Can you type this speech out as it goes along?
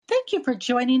Thank you for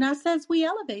joining us as we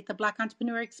elevate the Black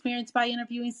entrepreneur experience by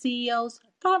interviewing CEOs,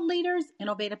 thought leaders,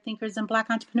 innovative thinkers, and Black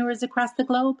entrepreneurs across the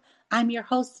globe. I'm your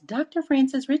host, Dr.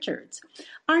 Frances Richards.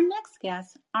 Our next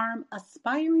guests are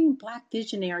aspiring Black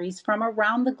visionaries from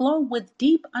around the globe with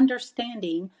deep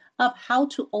understanding of how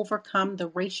to overcome the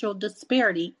racial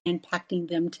disparity impacting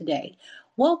them today.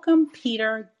 Welcome,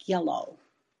 Peter Gillow.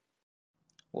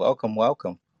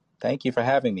 Welcome. Thank you for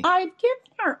having me. I've given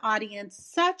our audience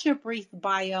such a brief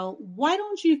bio. Why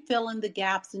don't you fill in the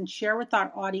gaps and share with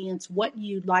our audience what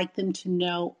you'd like them to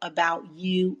know about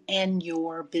you and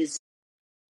your business?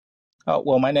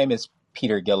 Well, my name is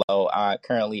Peter Gillow.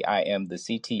 Currently, I am the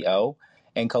CTO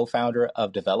and co-founder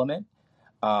of Development.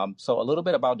 So a little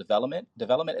bit about Development.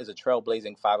 Development is a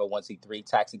trailblazing 501c3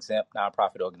 tax-exempt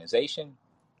nonprofit organization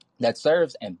that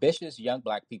serves ambitious young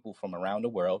Black people from around the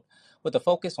world with a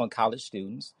focus on college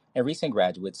students and recent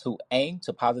graduates who aim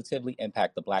to positively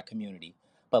impact the Black community,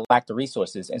 but lack the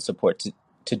resources and support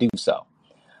to do so.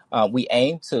 We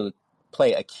aim to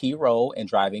play a key role in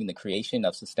driving the creation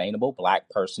of sustainable Black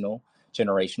personal,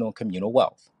 generational, and communal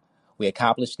wealth. We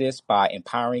accomplish this by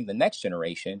empowering the next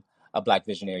generation of Black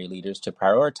visionary leaders to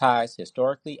prioritize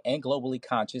historically and globally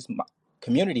conscious,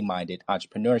 community-minded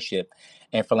entrepreneurship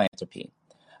and philanthropy.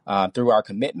 Through our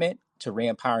commitment to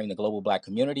re-empowering the global Black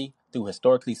community through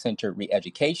historically centered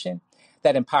re-education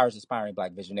that empowers aspiring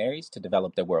Black visionaries to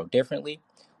develop their world differently,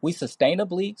 we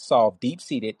sustainably solve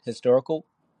deep-seated historical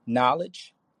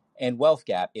knowledge and wealth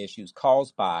gap issues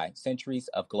caused by centuries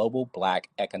of global Black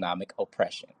economic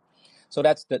oppression. So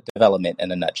that's the development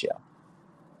in a nutshell.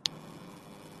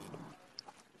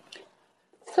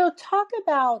 So talk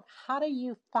about, how do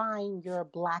you find your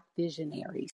Black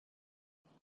visionaries?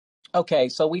 Okay,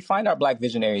 so we find our Black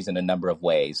visionaries in a number of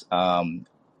ways.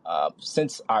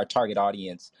 Since our target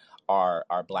audience are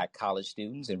Black college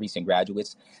students and recent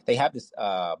graduates, they have this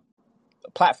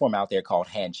platform out there called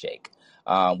Handshake,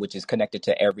 which is connected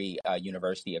to every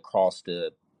university across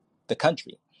the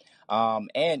country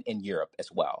and in Europe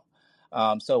as well.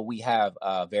 So we have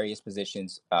various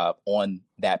positions on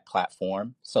that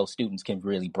platform so students can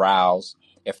really browse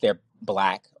if they're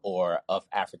Black or of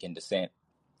African descent.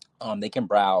 They can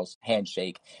browse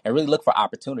Handshake and really look for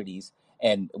opportunities,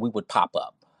 and we would pop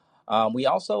up. We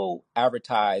also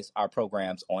advertise our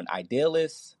programs on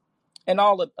Idealists and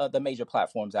all of the major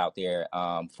platforms out there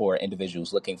for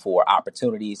individuals looking for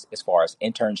opportunities as far as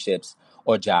internships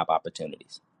or job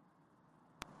opportunities.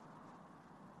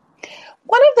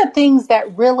 One of the things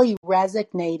that really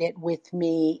resonated with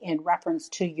me in reference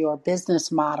to your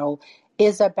business model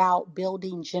is about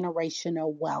building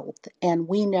generational wealth. And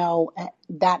we know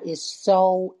that is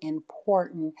so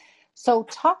important. So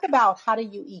talk about, how do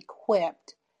you equip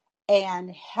and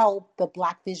help the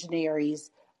Black visionaries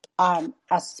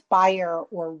aspire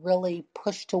or really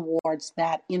push towards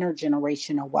that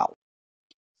intergenerational wealth?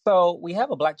 So we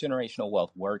have a Black Generational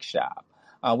Wealth workshop,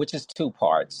 which is two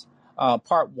parts.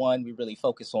 Part one, we really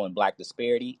focus on Black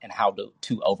disparity and how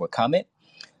to overcome it.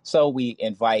 So we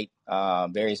invite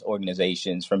various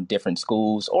organizations from different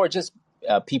schools or just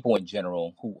people in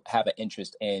general who have an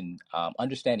interest in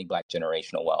understanding Black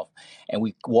generational wealth. And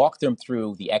we walk them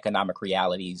through the economic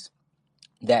realities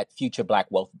that future Black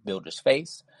wealth builders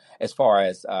face as far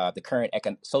as the current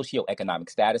socioeconomic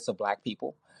status of Black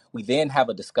people. We then have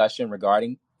a discussion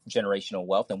regarding generational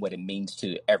wealth and what it means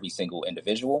to every single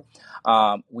individual.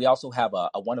 We also have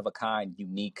a one-of-a-kind,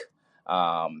 unique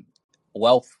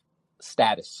wealth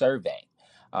status survey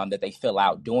that they fill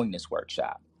out during this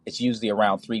workshop. It's usually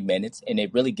around 3 minutes, and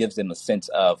it really gives them a sense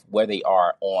of where they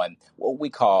are on what we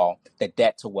call the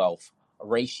debt to wealth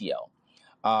ratio.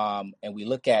 And we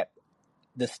look at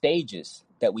the stages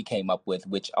that we came up with,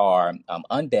 which are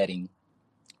unbetting,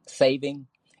 saving,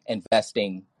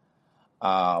 investing,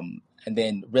 and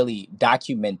then really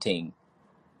documenting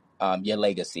your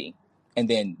legacy, and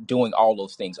then doing all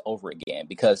those things over again.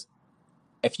 Because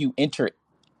if you enter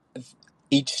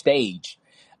each stage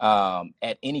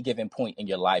at any given point in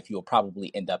your life, you'll probably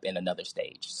end up in another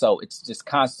stage. So it's just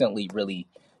constantly really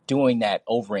doing that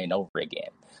over and over again.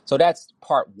 So that's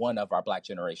part one of our Black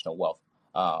Generational Wealth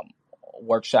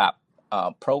workshop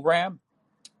program.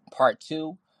 Part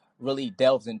two really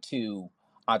delves into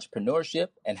entrepreneurship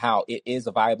and how it is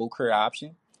a viable career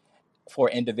option for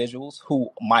individuals who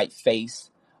might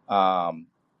face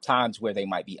times where they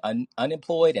might be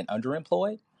unemployed and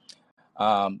underemployed,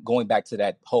 going back to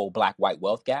that whole Black-white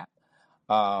wealth gap.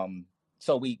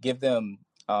 So we give them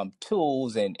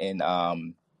tools and a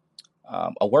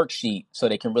worksheet so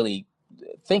they can really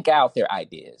think out their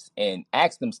ideas and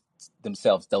ask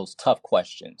themselves those tough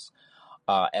questions.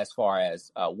 as far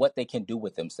as what they can do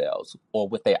with themselves or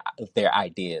with their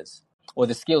ideas or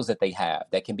the skills that they have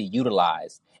that can be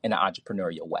utilized in an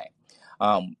entrepreneurial way.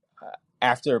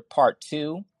 After part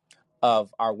two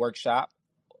of our workshop,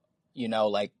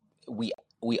 like we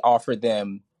we offer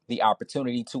them the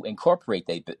opportunity to incorporate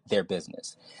their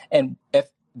business. And if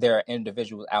there are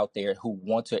individuals out there who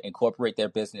want to incorporate their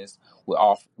business, we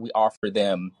offer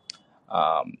them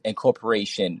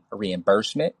incorporation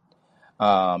reimbursement.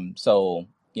 So,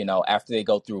 after they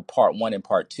go through part one and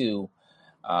part two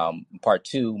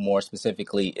more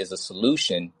specifically is a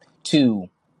solution to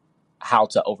how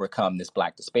to overcome this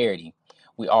Black disparity.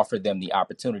 We offer them the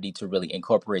opportunity to really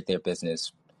incorporate their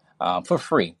business for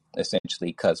free, essentially,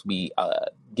 because we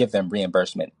give them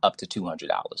reimbursement up to $200.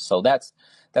 So that's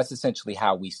essentially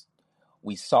how we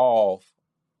solve,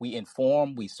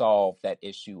 we solve that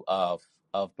issue of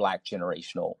Black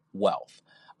generational wealth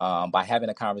by having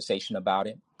a conversation about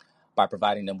it, by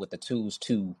providing them with the tools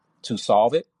to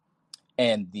solve it,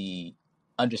 and the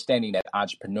understanding that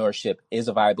entrepreneurship is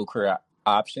a viable career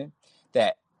option,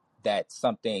 that's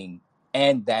something,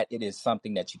 and that it is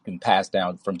something that you can pass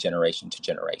down from generation to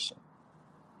generation.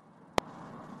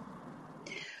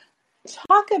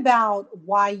 Talk about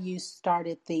why you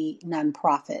started the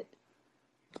nonprofit.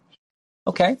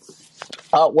 Okay.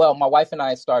 Well, my wife and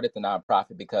I started the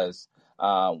nonprofit because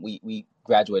we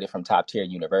graduated from top tier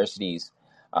universities.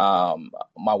 My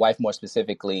wife, more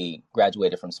specifically,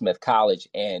 graduated from Smith College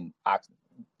and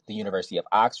the University of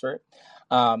Oxford,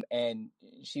 and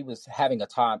she was having a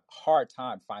hard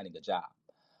time finding a job.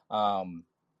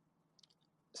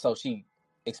 So she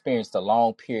experienced a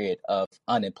long period of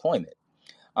unemployment.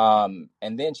 And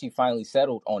then she finally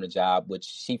settled on a job which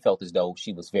she felt as though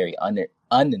she was very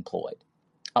underemployed.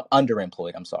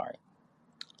 I'm sorry.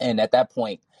 And at that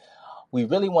point, we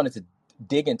really wanted to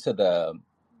dig into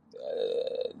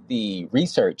the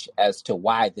research as to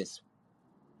why this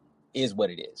is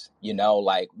what it is.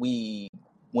 Like, we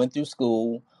went through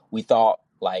school. We thought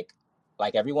like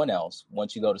everyone else,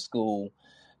 once you go to school,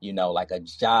 like a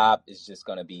job is just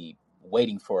going to be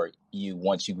waiting for you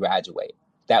once you graduate.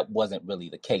 That wasn't really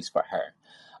the case for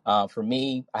her. For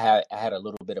me, I had a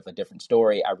little bit of a different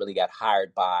story. I really got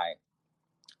hired by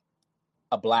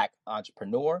a Black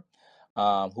entrepreneur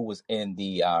who was in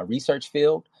the research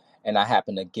field, and I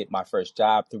happened to get my first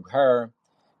job through her,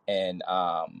 and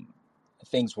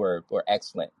things were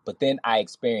excellent. But then I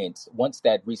experienced, once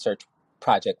that research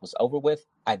project was over with,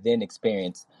 I then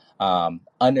experienced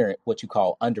under what you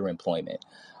call underemployment,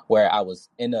 where I was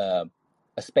in a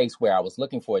space where I was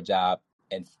looking for a job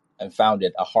and found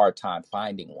it a hard time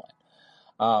finding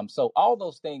one. So all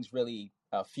those things really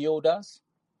fueled us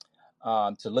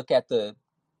to look at the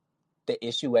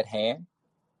issue at hand.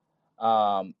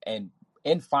 And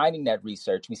in finding that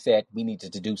research, we said we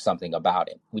needed to do something about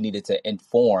it. We needed to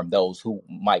inform those who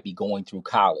might be going through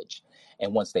college,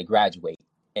 and once they graduate,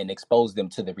 and expose them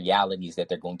to the realities that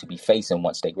they're going to be facing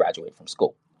once they graduate from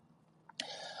school.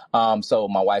 So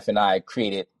my wife and I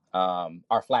created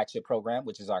our flagship program,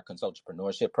 which is our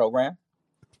Consultantpreneurship program,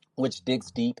 which digs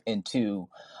deep into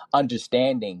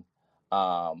understanding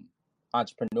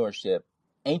entrepreneurship,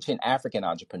 ancient African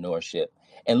entrepreneurship,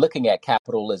 and looking at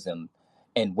capitalism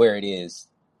and where it is,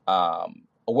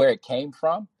 where it came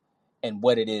from, and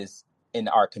what it is in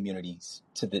our communities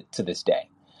to this day.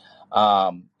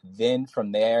 Then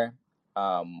from there,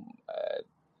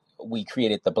 we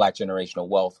created the Black Generational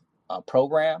Wealth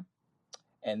program,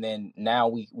 and then now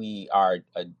we are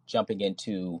jumping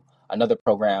into another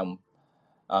program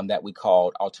that we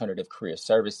called Alternative Career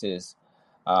Services,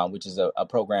 which is a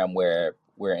program where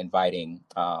we're inviting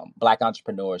Black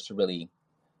entrepreneurs to really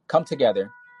come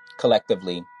together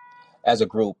collectively as a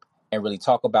group and really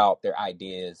talk about their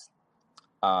ideas,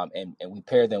 and we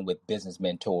pair them with business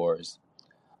mentors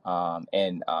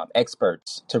and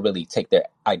experts to really take their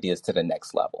ideas to the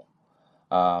next level.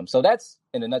 So that's,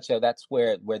 in a nutshell, that's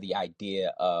where the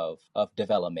idea of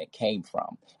development came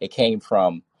from. It came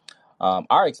from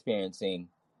our experience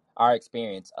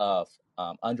of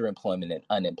underemployment and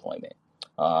unemployment,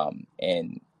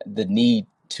 and the need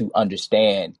to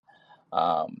understand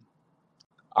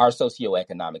our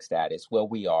socioeconomic status, where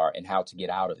we are, and how to get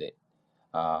out of it,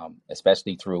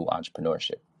 especially through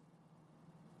entrepreneurship.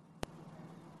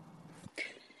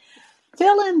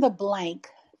 Fill in the blank.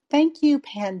 Thank you,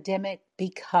 pandemic,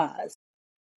 because.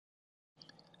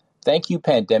 Thank you,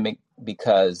 pandemic,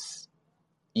 because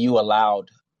you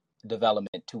allowed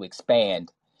development to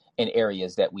expand in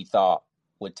areas that we thought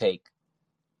would take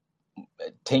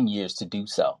 10 years to do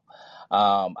so.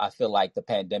 I feel like the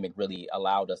pandemic really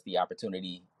allowed us the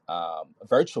opportunity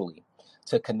virtually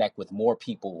to connect with more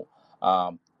people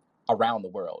around the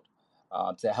world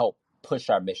to help push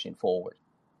our mission forward.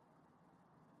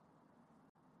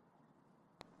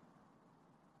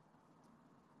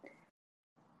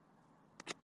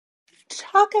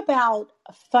 Talk about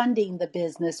funding the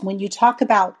business. When you talk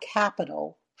about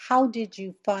capital, how did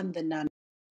you fund the non?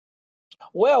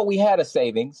 Well, we had a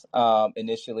savings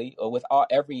initially. With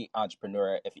every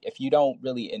entrepreneur, if you don't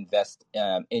really invest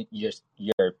in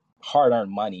your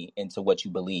hard-earned money into what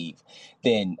you believe,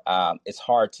 then it's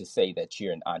hard to say that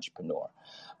you're an entrepreneur.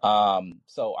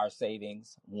 So our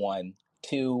savings, one,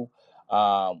 two,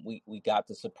 we got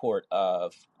the support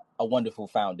of a wonderful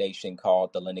foundation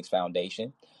called the Linux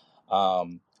Foundation,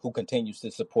 who continues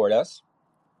to support us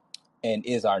and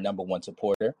is our number one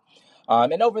supporter.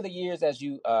 And over the years, as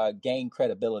you gain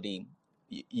credibility,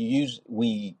 as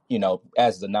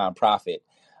the nonprofit,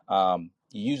 you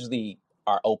usually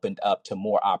are opened up to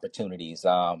more opportunities.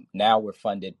 Now we're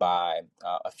funded by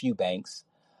a few banks,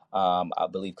 I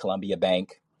believe Columbia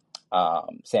Bank,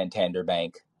 Santander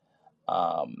Bank,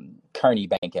 Kearney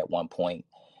Bank at one point,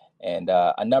 and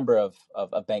a number of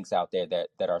banks out there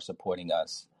that are supporting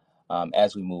us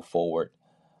as we move forward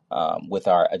with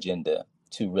our agenda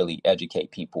to really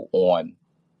educate people on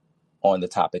the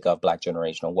topic of Black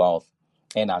generational wealth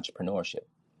and entrepreneurship.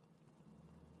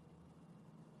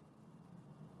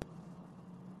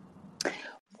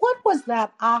 What was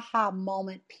that aha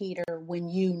moment, Peter, when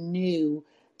you knew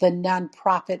the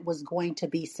nonprofit was going to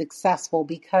be successful?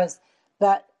 Because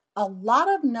a lot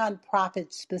of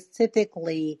nonprofits,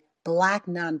 specifically Black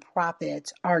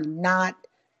nonprofits, are not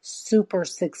super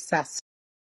successful.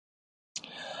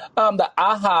 The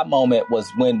aha moment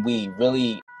was when we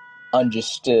really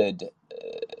understood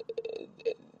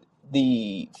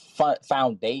the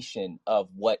foundation of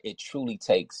what it truly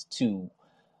takes to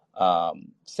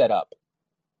set up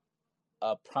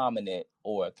a prominent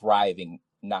or a thriving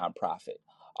nonprofit.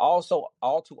 Also,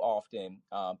 all too often,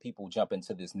 people jump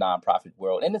into this nonprofit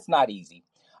world, and it's not easy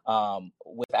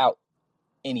without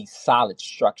any solid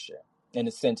structure, in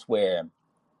a sense where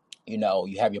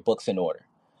you have your books in order,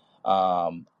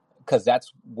 because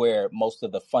that's where most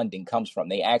of the funding comes from.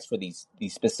 They ask for these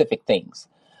specific things,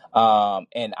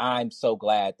 and I'm so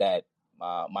glad that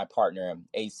my partner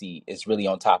AC is really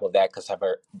on top of that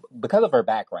because of her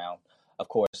background. Of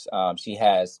course, she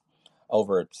has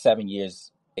over 7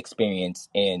 years experience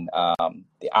in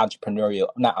the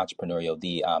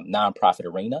nonprofit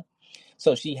arena.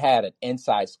 So she had an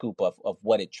inside scoop of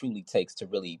what it truly takes to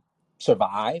really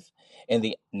survive in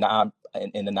the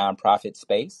nonprofit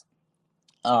space.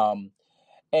 Um,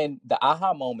 and the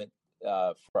aha moment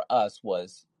for us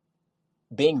was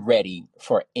being ready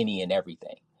for any and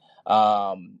everything,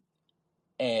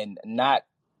 and not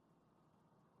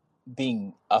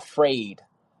being afraid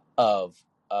of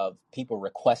people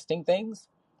requesting things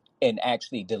and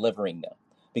actually delivering them,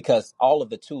 because all of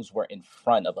the tools were in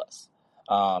front of us.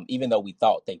 Even though we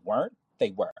thought they weren't,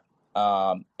 they were.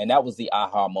 And that was the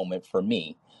aha moment for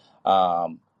me.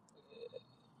 Um,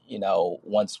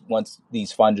 once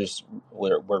these funders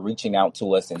were reaching out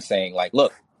to us and saying, like,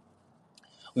 look,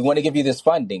 we want to give you this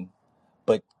funding,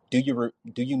 but do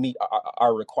you meet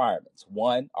our requirements?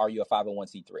 One, are you a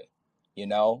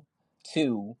 501c3?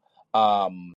 Two,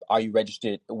 are you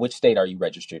registered? Which state are you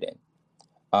registered in?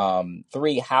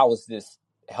 Three, how is this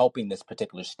helping this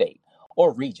particular state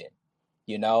or region?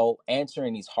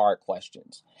 Answering these hard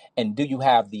questions. And do you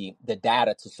have the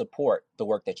data to support the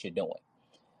work that you're doing?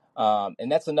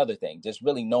 And that's another thing, just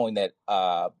really knowing that,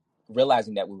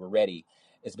 realizing that we were ready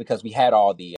is because we had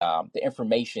all the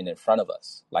information in front of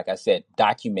us. Like I said,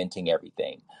 documenting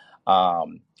everything.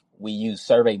 We use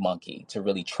SurveyMonkey to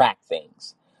really track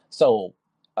things. So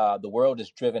the world is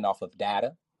driven off of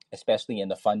data, especially in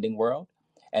the funding world.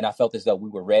 And I felt as though we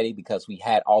were ready because we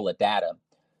had all the data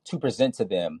to present to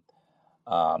them,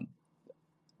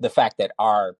 the fact that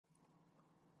our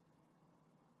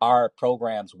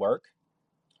programs work,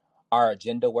 our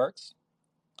agenda works,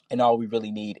 and all we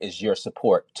really need is your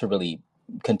support to really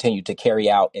continue to carry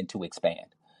out and to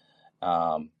expand.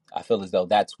 I feel as though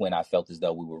that's when I felt as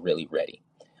though we were really ready.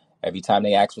 Every time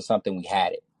they asked for something, we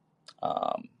had it.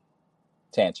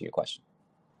 To answer your question.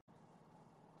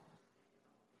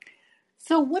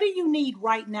 So, what do you need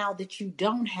right now that you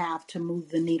don't have to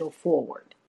move the needle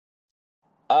forward?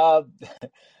 Uh,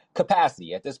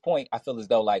 Capacity. At this point, I feel as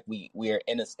though like we're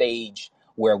in a stage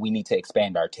where we need to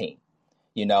expand our team.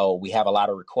 We have a lot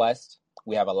of requests.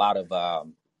 We have a lot of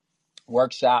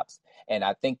workshops, and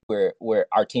I think we're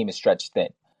our team is stretched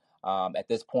thin. At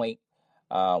this point,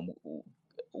 um,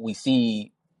 we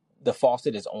see the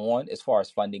faucet is on as far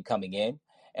as funding coming in,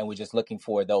 And we're just looking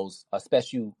for those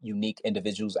special, unique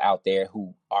individuals out there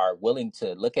who are willing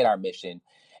to look at our mission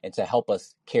and to help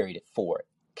us carry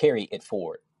it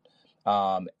forward.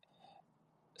 Um,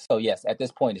 so yes, at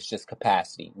this point, it's just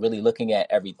capacity, really looking at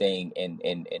everything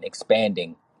and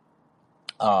expanding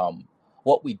um,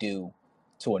 what we do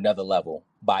to another level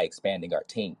by expanding our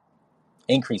team,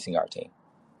 increasing our team.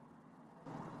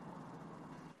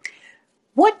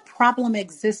 What problem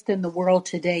exists in the world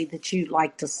today that you'd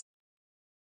like to solve?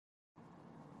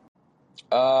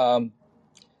 Um,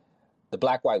 the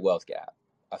black white wealth gap.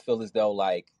 I feel as though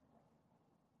like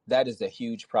that is a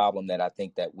huge problem that I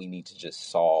think that we need to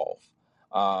just solve.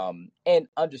 And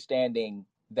understanding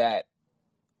that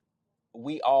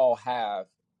we all have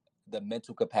the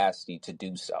mental capacity to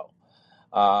do so.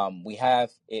 We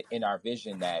have it in our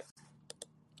vision that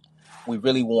we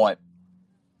really want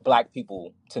Black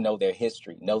people to know their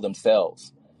history, know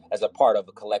themselves as a part of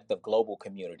a collective global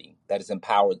community that is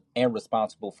empowered and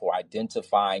responsible for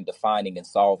identifying, defining, and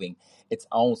solving its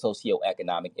own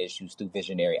socioeconomic issues through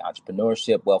visionary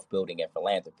entrepreneurship, wealth building, and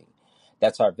philanthropy.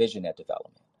 That's our vision at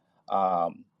development.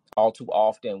 Um, all too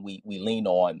often, we lean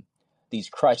on these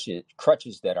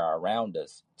crutches that are around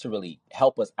us to really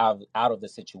help us out of the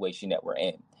situation that we're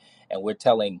in. And we're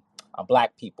telling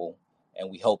Black people, and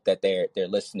we hope that they're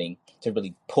listening, to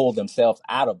really pull themselves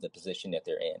out of the position that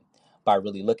they're in by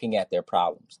really looking at their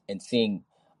problems and seeing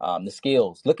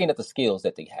looking at the skills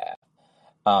that they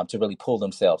have to really pull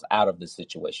themselves out of the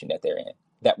situation that they're in,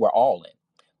 that we're all in,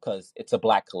 because it's a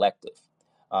Black collective.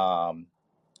 Um,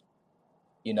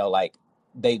 like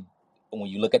they, when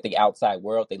you look at the outside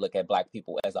world, they look at Black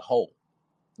people as a whole,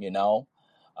 you know,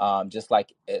 just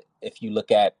like if you look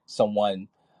at someone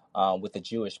with a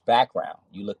Jewish background,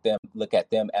 you look at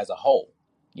them as a whole,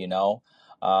 you know,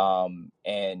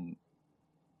 and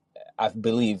I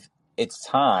believe it's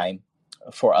time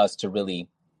for us to really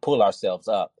pull ourselves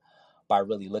up by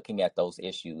really looking at those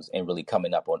issues and really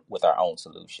coming up with our own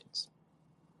solutions.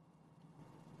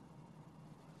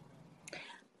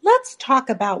 Let's talk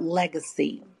about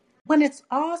legacy. When it's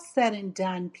all said and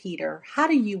done, Peter, how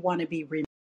do you want to be remembered?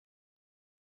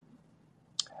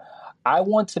 I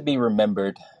want to be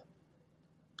remembered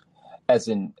as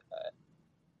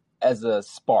as a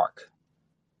spark.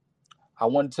 I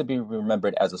want to be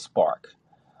remembered as a spark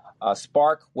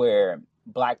where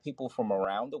Black people from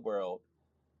around the world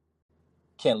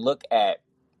can look at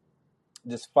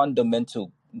this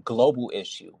fundamental global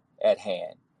issue at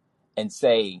hand and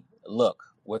say, look,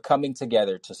 we're coming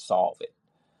together to solve it.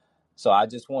 So I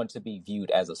just want to be viewed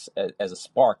as a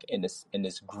spark in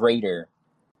this greater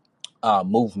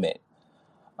movement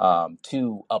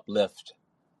to uplift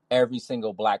every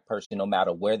single Black person, no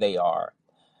matter where they are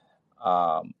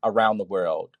around the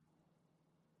world,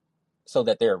 so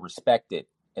that they're respected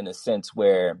in a sense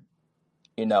where,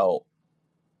 you know,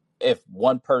 if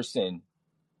one person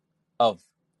of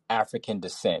African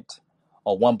descent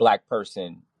or one Black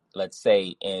person, let's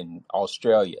say in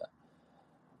Australia,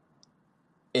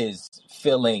 is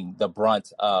feeling the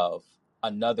brunt of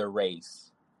another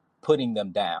race putting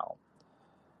them down,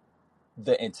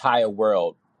 the entire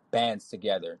world bands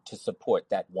together to support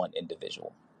that one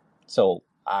individual. So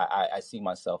I see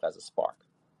myself as a spark.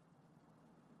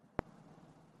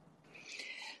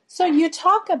 So you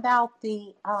talk about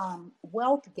the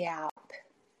wealth gap.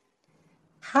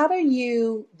 How do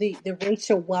you, the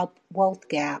racial wealth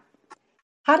gap,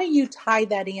 how do you tie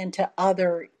that into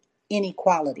other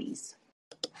inequalities?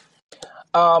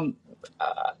 Um,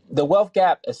 the wealth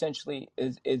gap essentially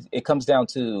is it comes down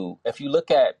to, if you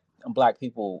look at Black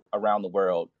people around the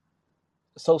world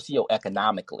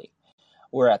socioeconomically,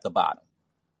 we're at the bottom,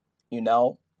 you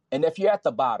know? And if you're at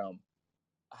the bottom,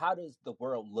 how does the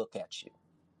world look at you?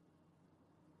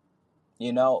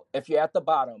 You know, if you're at the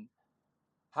bottom,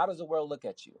 how does the world look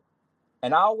at you?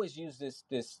 And I always use this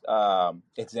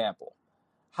example.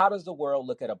 How does the world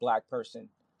look at a Black person?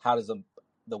 How does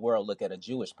the world look at a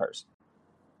Jewish person?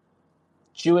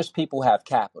 Jewish people have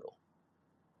capital.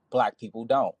 Black people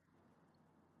don't.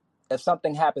 If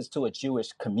something happens to a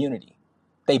Jewish community,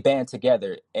 they band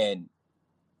together and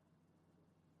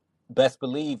best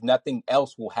believe nothing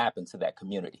else will happen to that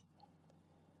community.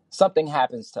 Something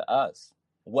happens to us.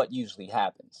 What usually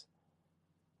happens?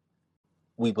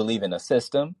 We believe in a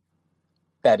system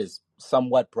that is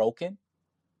somewhat broken,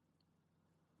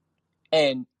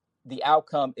 and the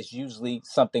outcome is usually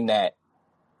something that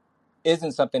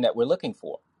isn't something that we're looking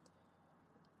for.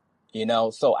 You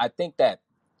know, so I think that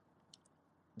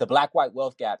the Black white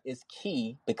wealth gap is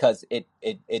key because it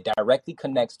directly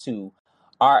connects to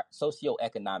our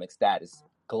socioeconomic status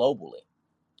globally.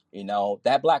 You know,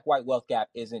 that Black white wealth gap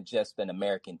isn't just an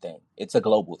American thing, it's a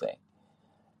global thing.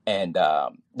 And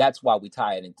that's why we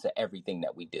tie it into everything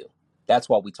that we do. That's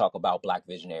why we talk about Black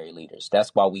visionary leaders.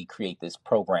 That's why we create this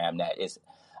program that is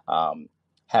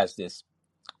has this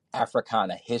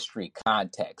Africana history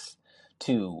context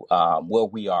to where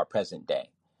we are present day.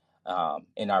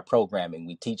 In our programming,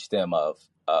 we teach them of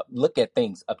look at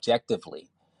things objectively,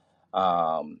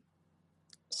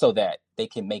 so that they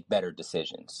can make better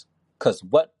decisions. Because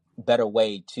what better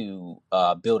way to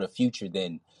build a future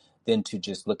than to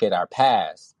just look at our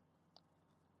past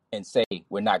and say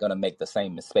we're not going to make the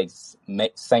same mistakes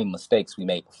we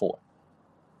made before.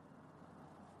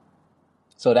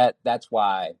 So that's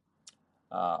why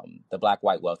the Black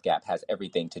White Wealth Gap has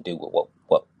everything to do with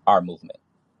what our movement.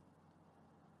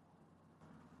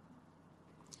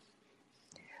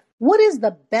 What is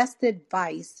the best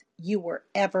advice you were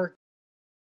ever?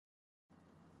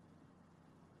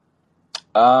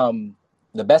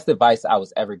 The best advice I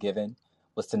was ever given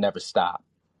was to never stop.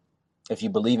 If you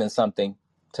believe in something,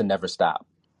 to never stop,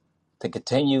 to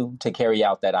continue to carry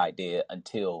out that idea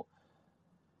until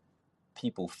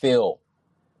people feel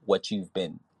what you've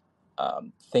been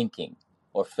thinking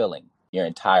or feeling your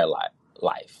entire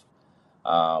life.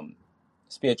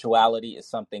 Spirituality is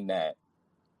something that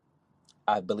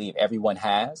I believe everyone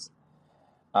has.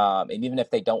 And even if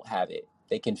they don't have it,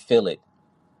 they can feel it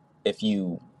if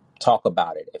you talk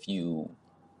about it, if you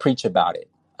preach about it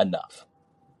enough.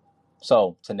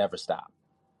 So to never stop.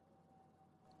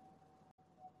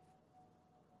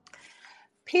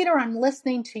 Peter, I'm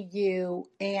listening to you,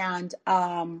 and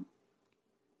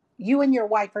you and your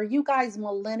wife, are you guys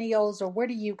millennials, or where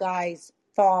do you guys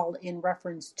fall in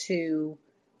reference to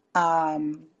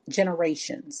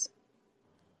generations?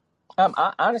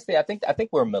 Honestly, I think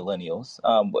we're millennials.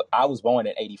 I was born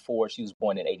in '84. She was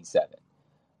born in '87.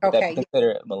 Would that be Okay,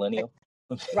 considered millennial?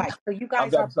 right. So you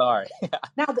guys I'm are sorry.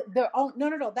 now. Oh,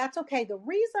 no, that's okay. The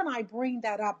reason I bring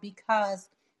that up because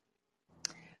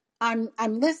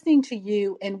I'm listening to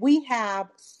you, and we have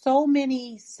so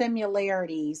many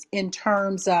similarities in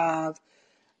terms of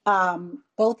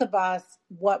both of us.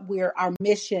 Our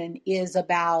mission is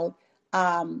about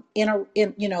Black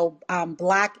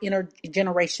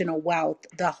intergenerational wealth.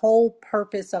 The whole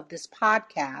purpose of this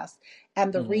podcast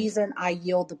and the Hmm. reason I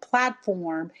yield the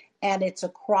platform, and it's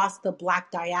across the Black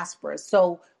diaspora.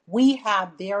 So we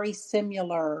have very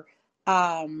similar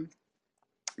um,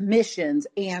 missions.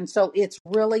 And so it's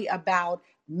really about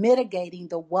mitigating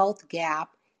the wealth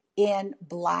gap in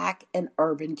Black and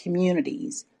urban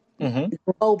communities Hmm.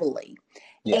 globally.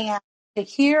 Yeah. And to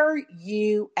hear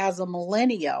you as a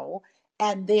millennial,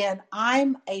 and then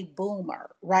I'm a boomer,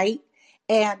 right?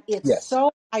 And it's Yes.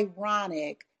 so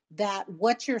ironic that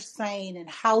what you're saying and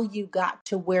how you got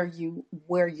to where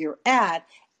you're at,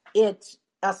 it's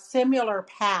a similar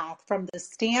path from the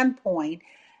standpoint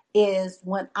is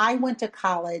when I went to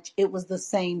college, it was the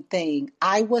same thing.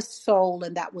 I was sold,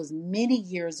 and that was many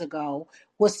years ago,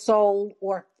 was sold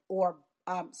or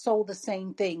sold the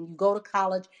same thing. You go to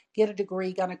college, get a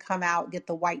degree, going to come out, get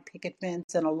the white picket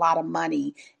fence and a lot of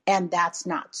money. And that's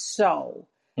not so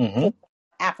for Hmm.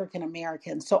 African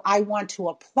Americans. So I want to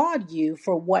applaud you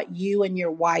for what you and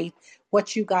your wife,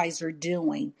 what you guys are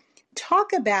doing.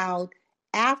 Talk about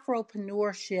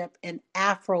Afropreneurship and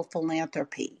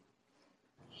Afrophilanthropy.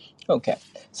 Okay.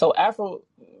 So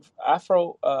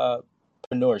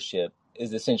Afropreneurship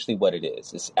is essentially what it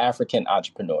is. It's African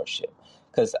entrepreneurship,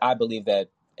 because I believe that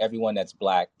everyone that's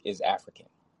Black is African.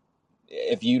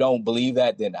 If you don't believe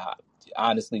that, then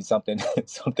honestly, something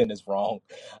something is wrong.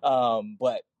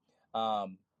 But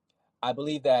um, I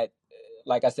believe that,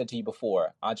 like I said to you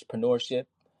before, entrepreneurship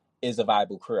is a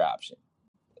viable career option.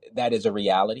 That is a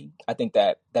reality. I think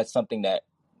that that's something that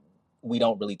we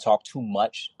don't really talk too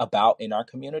much about in our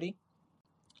community.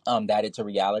 That it's a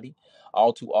reality.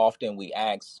 All too often, we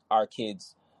ask our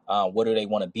kids, what do they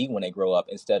want to be when they grow up,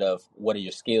 instead of what are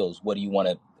your skills? What do you want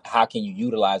to? How can you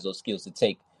utilize those skills to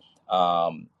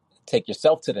um, take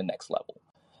yourself to the next level?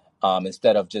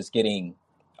 Instead of just getting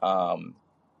um,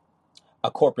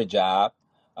 a corporate job.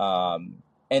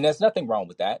 And there's nothing wrong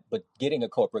with that, but getting a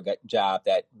corporate job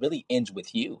that really ends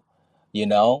with you, you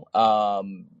know,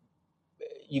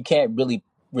 you can't really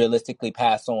realistically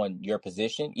pass on your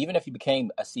position. Even if you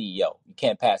became a CEO, you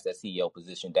can't pass that CEO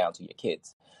position down to your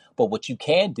kids. But what you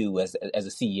can do as a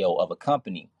CEO of a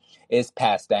company is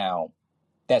pass down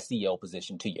that CEO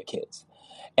position to your kids.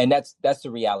 And that's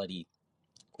the reality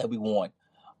that we want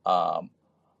um,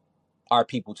 our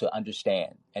people to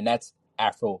understand. And that's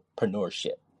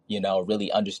Afropreneurship,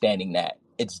 really understanding that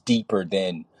it's deeper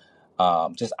than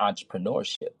just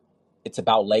entrepreneurship. It's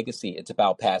about legacy. It's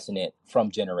about passing it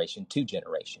from generation to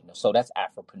generation. So that's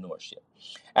Afropreneurship.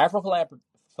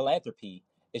 Afrophilanthropy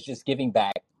It's just giving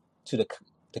back to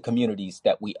the communities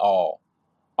that we all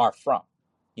are from.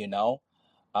 You know,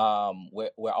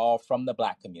 we're all from the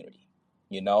Black community.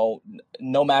 You know,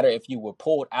 no matter if you were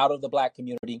pulled out of the Black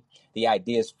community, the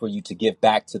idea is for you to give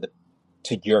back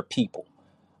to your people,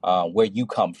 where you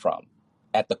come from,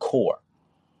 at the core,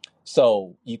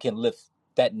 so you can lift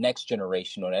that next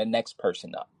generation or that next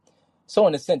person up. So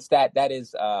in a sense, that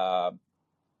is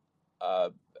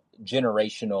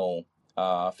generational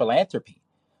philanthropy.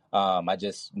 I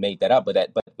just made that up,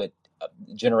 but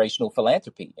generational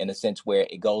philanthropy, in a sense where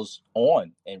it goes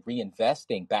on and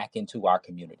reinvesting back into our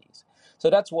communities. So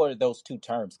that's where those two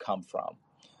terms come from,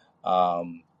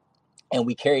 and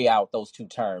we carry out those two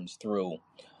terms through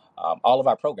all of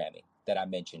our programming that I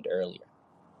mentioned earlier.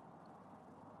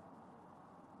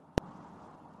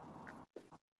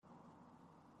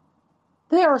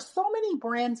 There are so many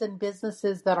brands and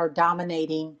businesses that are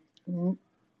dominating.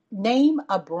 Name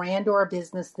a brand or a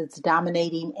business that's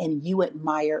dominating and you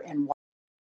admire and why.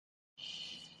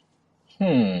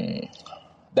 Hmm.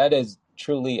 That is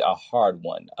truly a hard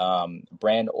one.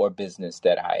 Brand or business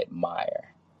that I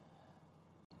admire.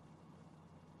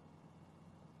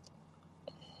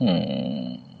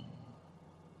 Hmm.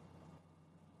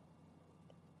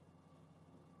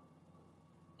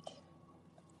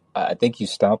 I think you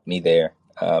stumped me there.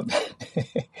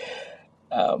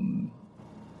 Um,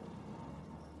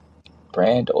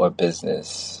 brand or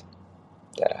business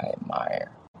that I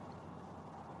admire.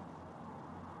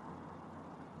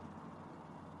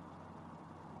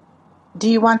 Do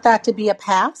you want that to be a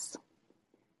pass?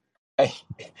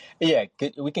 Yeah,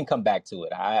 we can come back to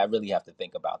it. I really have to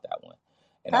think about that one,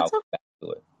 and I'll That's come okay. back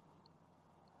to it.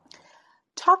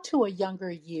 Talk to a younger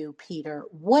you, Peter.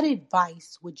 What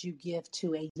advice would you give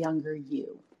to a younger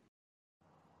you?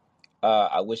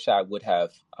 I wish I would have.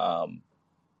 I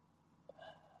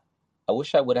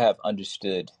wish I would have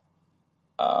understood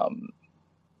um,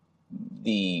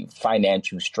 the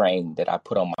financial strain that I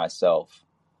put on myself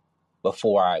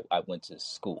before I went to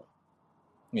school.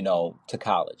 You know, to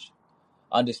college.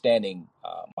 Understanding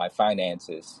my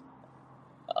finances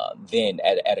then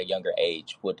at a younger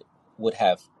age would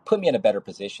have put me in a better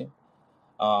position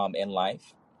in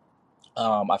life.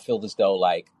 I feel as though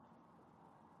like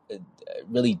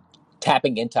really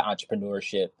tapping into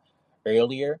entrepreneurship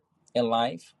earlier in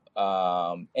life,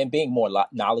 and being more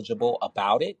knowledgeable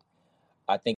about it,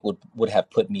 I think would have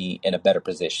put me in a better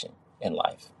position in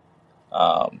life.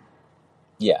 Um,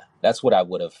 yeah, that's what I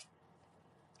would have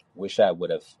wish I would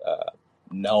have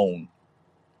known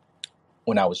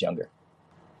when I was younger,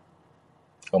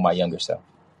 or my younger self.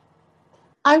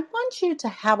 I want you to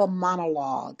have a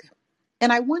monologue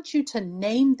and I want you to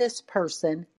name this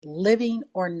person, living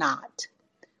or not.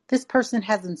 This person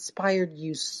has inspired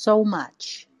you so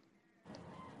much.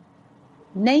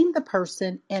 Name the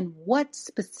person and what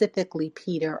specifically,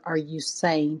 Peter, are you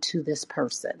saying to this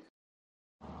person?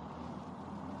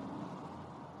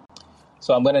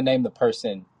 So I'm going to name the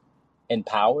person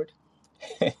Empowered.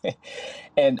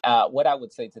 And what I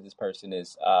would say to this person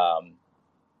is,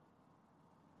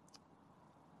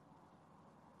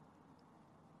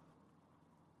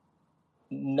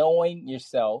 knowing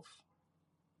yourself,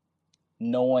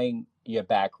 knowing your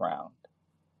background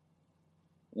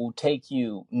will take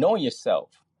you, knowing yourself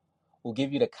will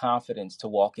give you the confidence to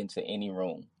walk into any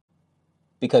room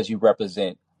because you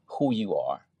represent who you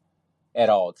are at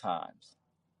all times.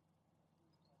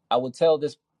 I would tell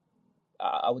this,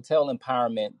 I would tell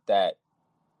empowerment that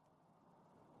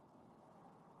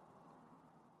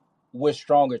we're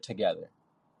stronger together.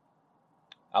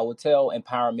 I would tell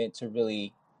empowerment to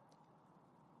really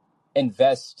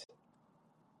invest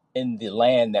in the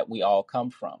land that we all come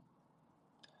from.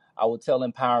 I would tell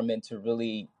empowerment to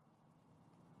really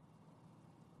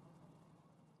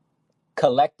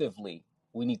collectively,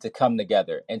 we need to come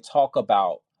together and talk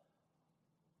about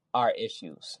our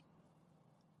issues.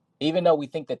 Even though we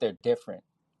think that they're different,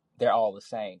 they're all the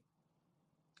same.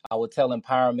 I would tell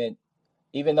empowerment,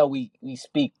 even though we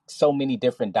speak so many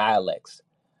different dialects,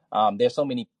 there's so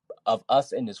many of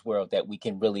us in this world that we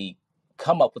can really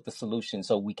come up with the solution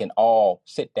so we can all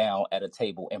sit down at a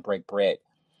table and break bread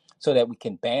so that we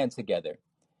can band together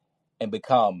and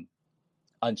become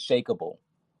unshakable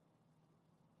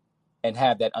and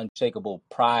have that unshakable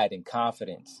pride and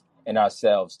confidence in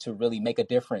ourselves to really make a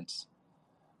difference,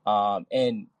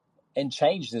 and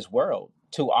change this world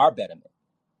to our betterment.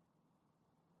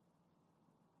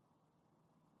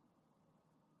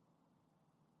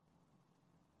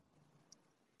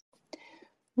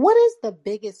 What is the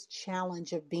biggest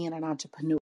challenge of being an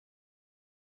entrepreneur?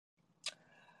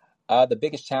 The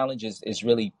biggest challenge is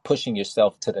really pushing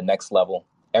yourself to the next level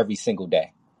every single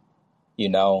day.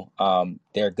 There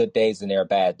are good days and there are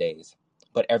bad days,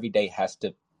 but every day has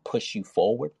to push you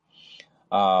forward.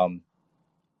 Um,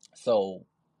 so,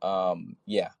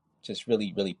 yeah, just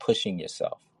really, really pushing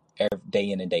yourself every day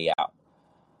in and day out.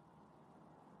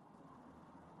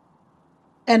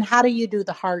 And how do you do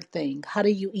the hard thing? How do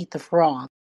you eat the frog?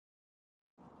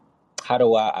 How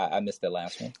do I missed the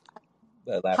last one,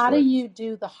 the last How do word? you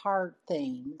do the hard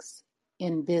things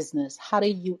in business? How do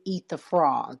you eat the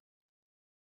frog?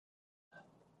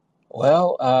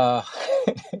 Well,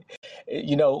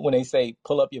 when they say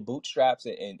pull up your bootstraps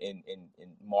and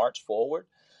march forward,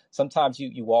 sometimes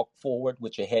you walk forward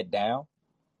with your head down.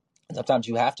 Sometimes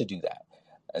you have to do that.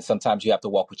 And sometimes you have to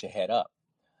walk with your head up.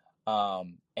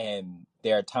 And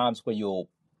there are times where you'll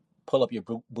pull up your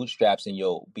bootstraps and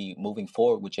you'll be moving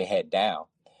forward with your head down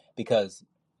because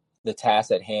the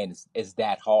task at hand is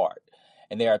that hard.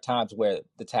 And there are times where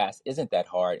the task isn't that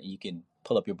hard and you can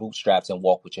pull up your bootstraps and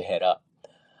walk with your head up.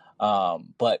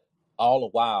 But all the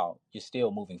while, you're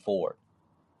still moving forward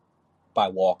by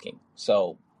walking.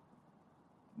 So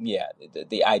yeah,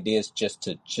 the idea is just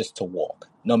to walk,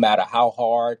 no matter how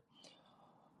hard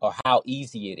or how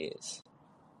easy it is.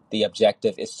 The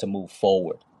objective is to move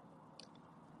forward.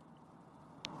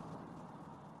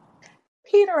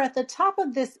 Peter, at the top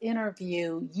of this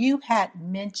interview, you had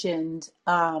mentioned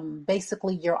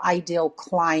basically your ideal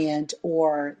client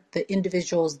or the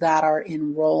individuals that are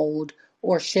enrolled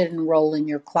or should enroll in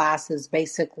your classes,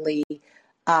 basically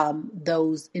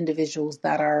those individuals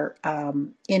that are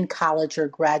in college or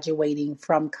graduating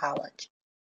from college,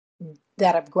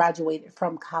 that have graduated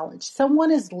from college.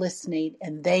 Someone is listening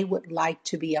and they would like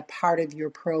to be a part of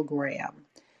your program.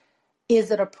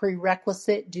 Is it a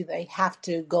prerequisite? Do they have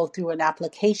to go through an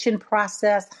application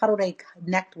process? How do they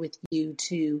connect with you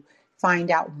to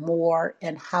find out more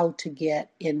and how to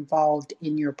get involved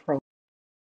in your program?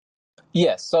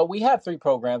 Yes, so we have three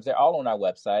programs. They're all on our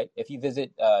website. If you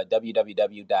visit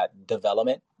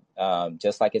www.development,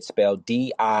 just like it's spelled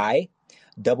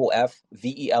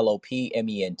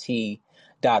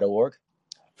DIFFVELOPMENT.org,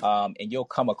 and you'll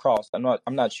come across.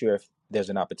 I'm not sure if there's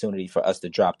an opportunity for us to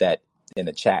drop that in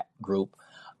the chat group,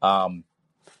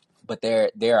 but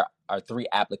there are three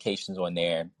applications on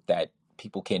there that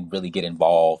people can really get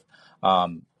involved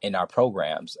in our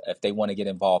programs. If they want to get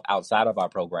involved outside of our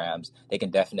programs, they can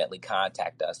definitely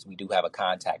contact us. We do have a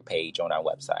contact page on our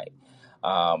website.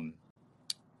 Um,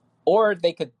 or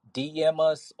they could DM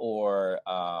us or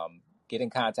get in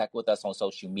contact with us on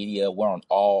social media. We're on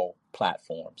all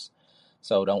platforms.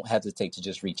 So don't hesitate to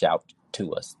just reach out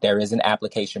to us. There is an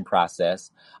application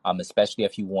process, especially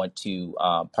if you want to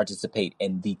participate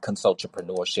in the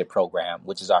Consultrepreneurship program,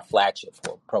 which is our flagship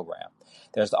program.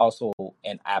 There's also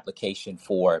an application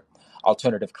for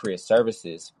Alternative Career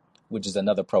Services, which is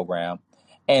another program.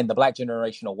 And the Black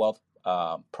Generational Wealth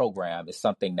program is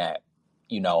something that,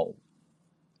 you know,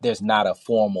 there's not a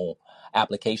formal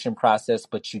application process,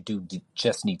 but you do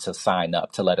just need to sign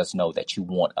up to let us know that you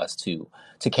want us to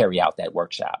carry out that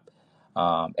workshop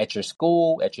at your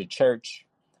school, at your church,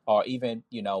 or even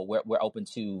we're open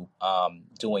to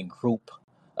doing group,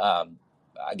 I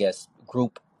guess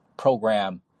group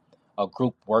program or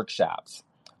group workshops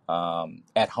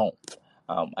at home.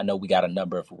 I know we got a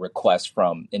number of requests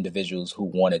from individuals who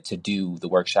wanted to do the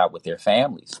workshop with their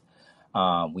families.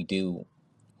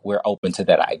 We're open to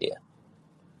that idea.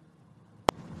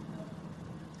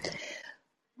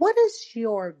 What is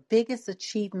your biggest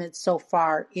achievement so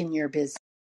far in your business?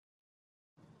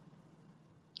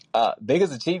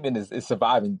 Biggest achievement is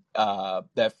surviving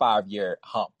that 5 year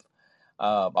hump.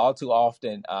 All too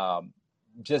often,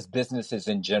 just businesses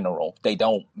in general, they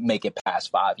don't make it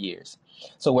past 5 years.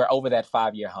 So we're over that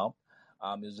 5 year hump.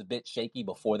 It was a bit shaky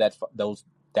before that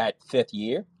fifth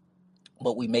year,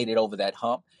 but we made it over that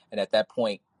hump. And at that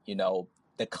point, the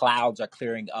clouds are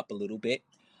clearing up a little bit.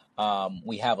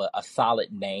 We have a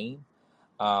solid name,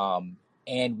 and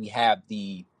we have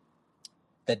the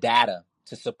data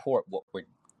to support what we're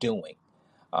doing.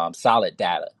 Solid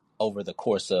data over the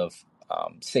course of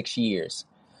 6 years.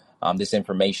 This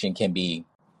information can be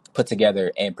put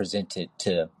together and presented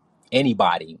to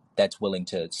anybody that's willing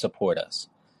to support us.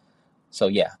 So,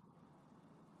 yeah.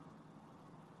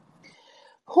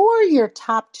 Who are your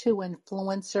top two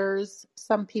influencers?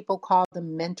 Some people call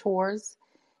them mentors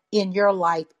in your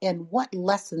life, and what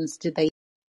lessons do they?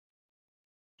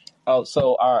 Oh,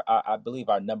 so I believe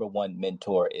our number one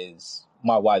mentor is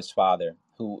my wife's father,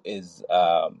 who is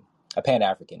a Pan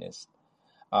Africanist,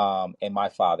 and my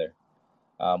father,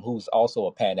 who's also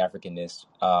a Pan Africanist.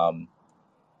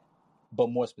 But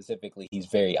more specifically, he's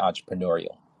very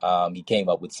entrepreneurial. He came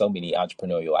up with so many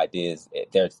entrepreneurial ideas.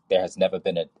 There has never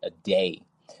been a day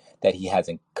that he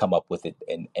hasn't come up with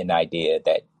an idea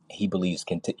that he believes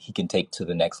he can take to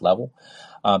the next level.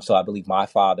 So I believe my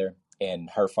father and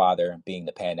her father, being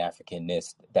the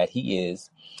Pan-Africanist that he is,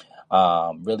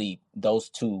 really those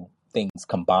two things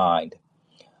combined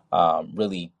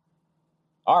really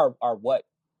are what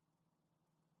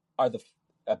are the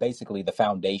basically the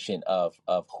foundation of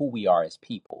who we are as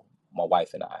people, my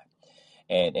wife and I,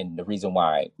 and the reason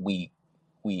why we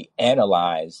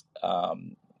analyzed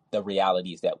the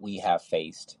realities that we have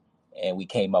faced, and we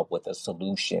came up with a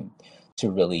solution to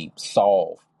really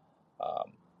solve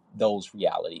um, those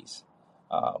realities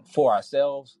for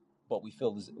ourselves. But we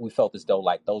felt as though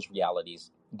like those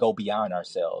realities go beyond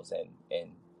ourselves,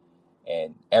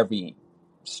 and every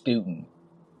student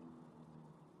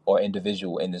or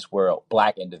individual in this world,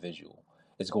 Black individual,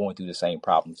 is going through the same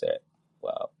problems that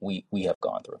we have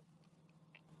gone through.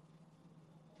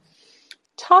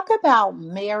 Talk about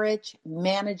marriage,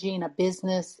 managing a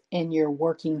business, and you're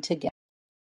working together.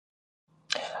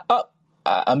 Uh,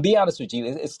 I'm be honest with you,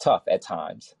 it's tough at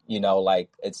times. Like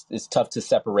it's tough to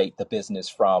separate the business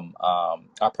from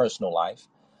our personal life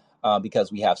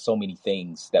because we have so many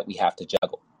things that we have to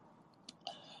juggle.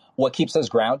 What keeps us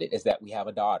grounded is that we have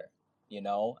a daughter,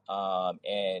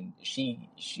 and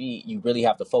you really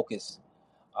have to focus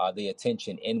the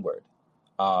attention inward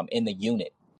in the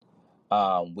unit,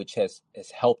 which has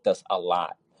helped us a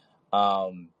lot.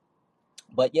 Um,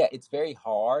 but yeah, it's very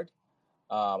hard,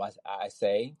 I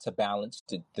say, to balance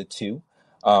the two.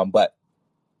 But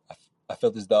I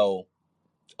feel as though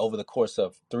over the course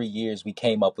of 3 years, we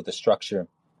came up with a structure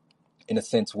in a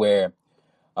sense where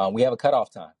we have a cutoff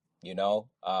time,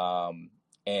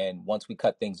 and once we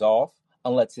cut things off,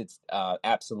 unless it's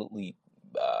absolutely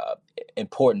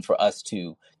important for us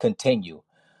to continue,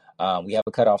 we have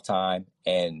a cutoff time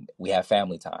and we have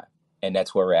family time. And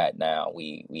that's where we're at now.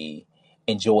 We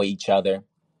enjoy each other.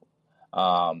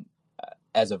 Um,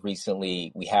 as of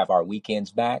recently, we have our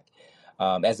weekends back.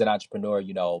 As an entrepreneur,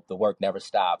 the work never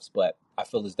stops, but I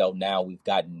feel as though now we've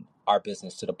gotten our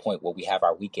business to the point where we have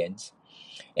our weekends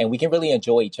and we can really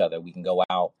enjoy each other. We can go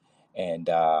out and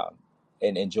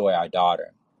enjoy our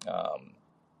daughter.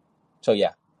 So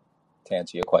yeah, to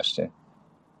answer your question.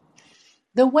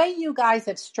 The way you guys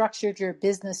have structured your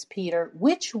business, Peter,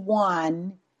 which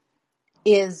one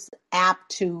is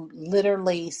apt to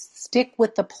literally stick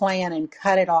with the plan and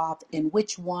cut it off, and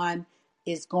which one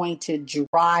is going to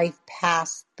drive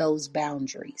past those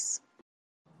boundaries?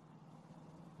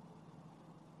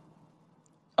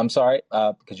 I'm sorry,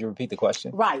 could you repeat the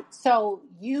question? Right. So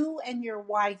you and your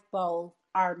wife both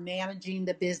are managing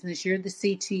the business. You're the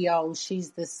CTO,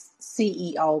 she's the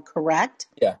CEO, correct?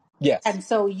 Yeah. Yes. And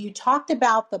so you talked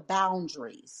about the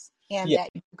boundaries and Yeah.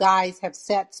 that you guys have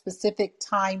set specific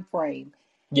time frame.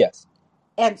 Yes.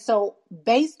 And so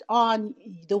based on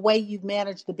the way you've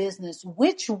managed the business,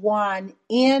 which one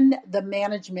in the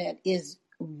management is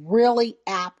really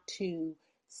apt to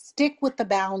stick with the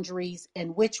boundaries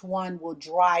and which one will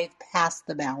drive past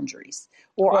the boundaries?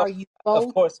 Or Well, are you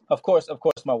both? of course,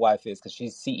 my wife is, because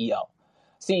she's CEO.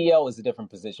 CEO is a different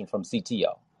position from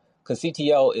CTO, because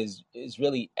CTO is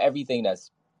really everything that's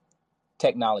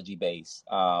technology based.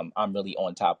 I'm really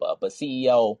on top of, but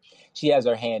CEO, she has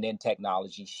her hand in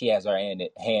technology. She has her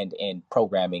hand in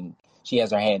programming. She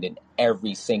has her hand in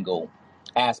every single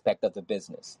aspect of the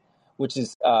business, which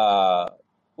is to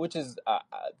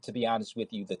be honest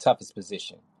with you, the toughest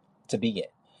position to be in.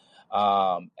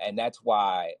 And that's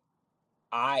why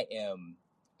I am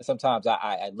sometimes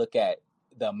I look at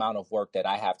the amount of work that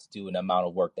I have to do and the amount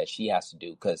of work that she has to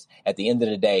do. Because at the end of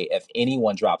the day, if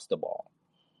anyone drops the ball,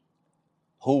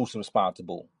 who's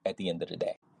responsible at the end of the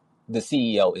day? The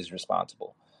CEO is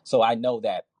responsible. So I know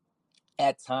that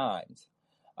at times,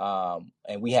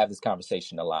 and we have this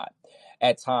conversation a lot,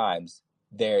 at times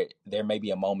there may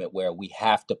be a moment where we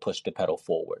have to push the pedal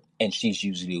forward, and she's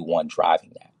usually the one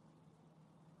driving that.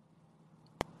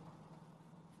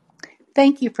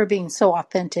 Thank you for being so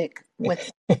authentic with.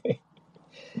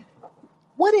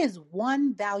 What is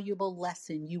one valuable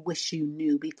lesson you wish you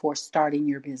knew before starting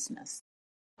your business?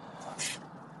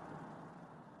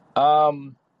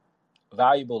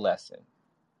 Valuable lesson.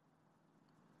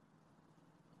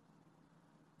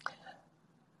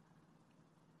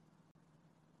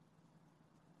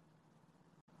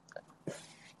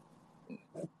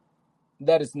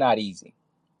 That is not easy.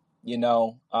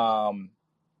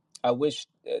 I wish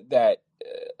that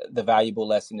the valuable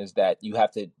lesson is that you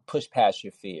have to push past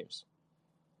your fears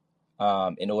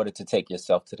in order to take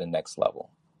yourself to the next level.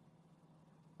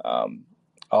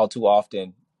 All too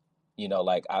often,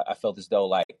 like I felt as though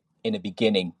like in the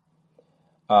beginning,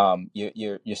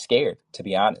 you're scared, to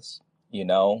be honest,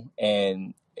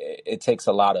 and it takes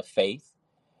a lot of faith.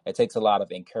 It takes a lot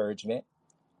of encouragement.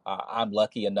 I'm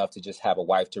lucky enough to just have a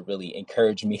wife to really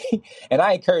encourage me, and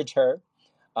I encourage her.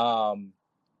 Um,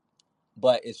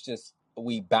 but it's just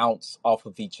we bounce off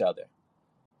of each other.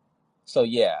 So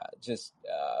yeah, just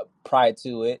prior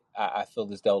to it, I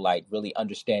feel as though like really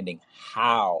understanding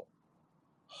how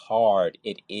hard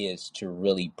it is to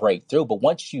really break through. But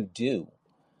once you do,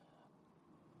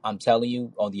 I'm telling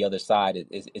you, on the other side,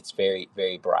 it's very,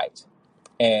 very bright.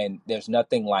 And there's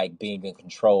nothing like being in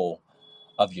control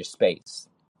of your space.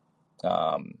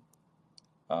 Um,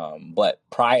 but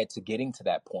prior to getting to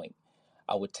that point,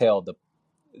 I would tell the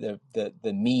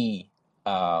me,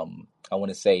 I want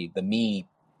to say the me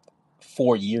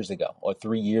 4 years ago or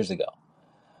 3 years ago,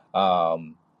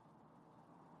 um,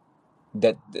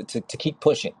 that to keep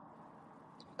pushing,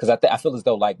 because I feel as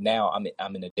though like now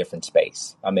I'm in a different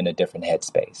space. I'm in a different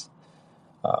headspace.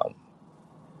 Um,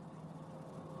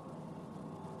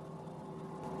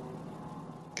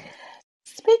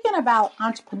 Speaking about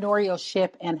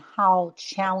entrepreneurship and how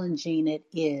challenging it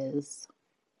is,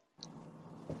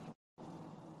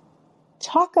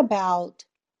 talk about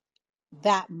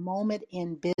that moment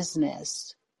in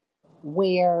business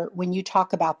where, when you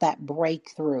talk about that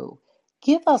breakthrough,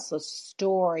 give us a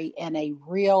story and a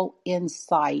real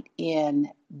insight in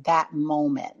that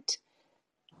moment.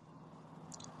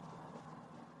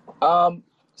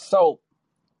 so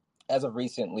as of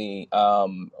recently,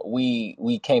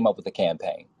 we came up with a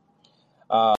campaign.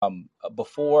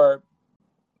 Before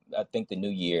I think the new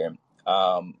year,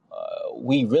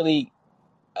 we really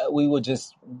we were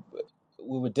just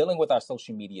we were dealing with our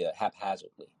social media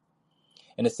haphazardly,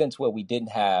 in a sense where we didn't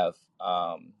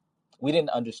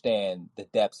understand the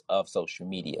depths of social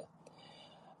media.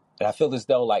 And I feel as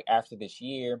though like after this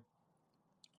year,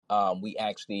 we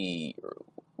actually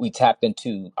we tapped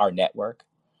into our network,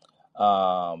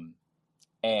 um,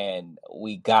 and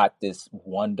we got this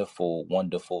wonderful,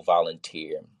 wonderful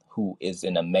volunteer who is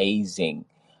an amazing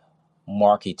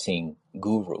marketing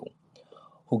guru,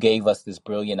 who gave us this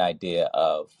brilliant idea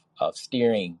of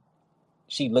steering.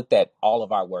 She looked at all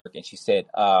of our work and she said,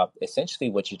 essentially,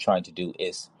 what you're trying to do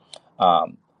is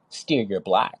steer your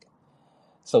black.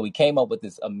 So we came up with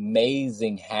this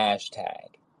amazing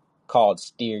hashtag called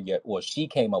steer your. Well, she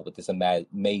came up with this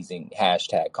amazing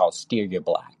hashtag called steer your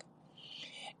black.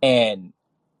 And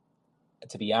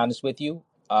to be honest with you,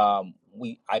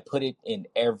 I put it in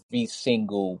every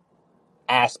single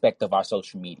aspect of our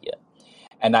social media,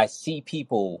 and I see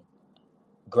people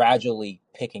gradually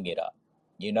picking it up,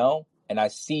 and I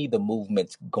see the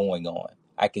movements going on.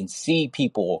 I can see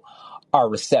people are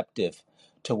receptive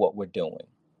to what we're doing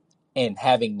and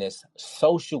having this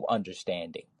social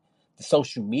understanding, the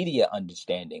social media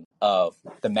understanding of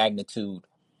the magnitude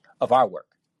of our work.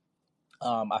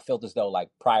 I felt as though like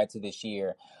prior to this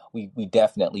year, we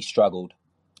definitely struggled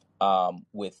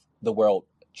with the world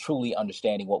truly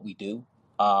understanding what we do,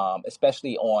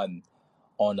 especially on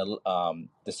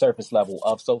the surface level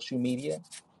of social media.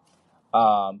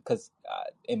 Because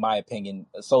in my opinion,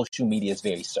 social media is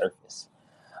very surface,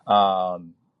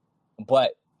 um,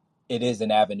 but it is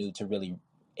an avenue to really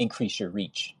increase your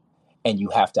reach, and you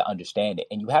have to understand it,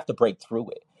 and you have to break through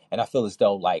it. And I feel as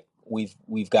though like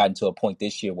we've gotten to a point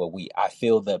this year where I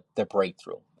feel the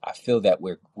breakthrough. I feel that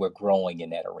we're growing in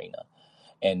that arena,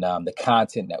 and the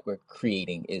content that we're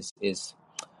creating is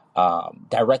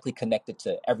directly connected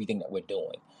to everything that we're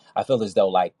doing. I feel as though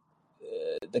like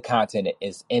the content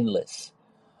is endless,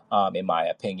 in my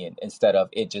opinion, instead of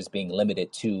it just being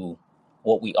limited to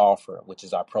what we offer, which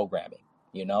is our programming,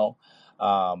 you know?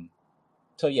 Um,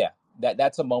 so yeah,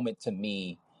 that's a moment to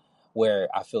me where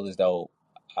I feel as though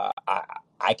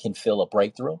I can feel a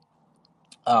breakthrough,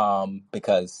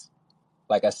 because,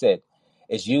 like I said,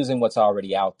 it's using what's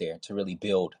already out there to really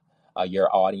build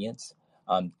your audience,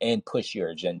 and push your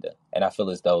agenda. And I feel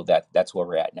as though that's where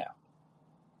we're at now.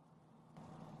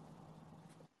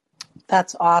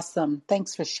 That's awesome.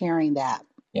 Thanks for sharing that.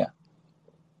 Yeah.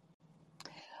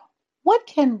 What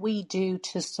can we do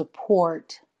to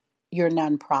support your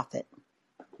nonprofit?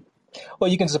 Well,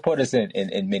 you can support us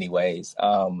in many ways.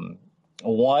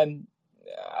 One,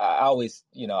 I always,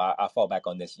 I fall back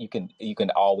on this. You can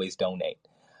always donate.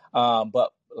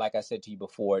 But like I said to you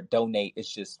before, donate is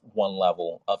just one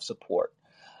level of support.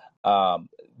 Um,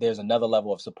 there's another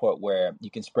level of support where you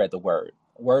can spread the word.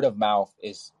 Word of mouth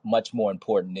is much more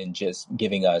important than just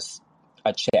giving us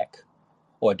a check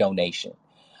or a donation.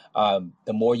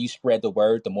 The more you spread the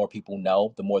word, the more people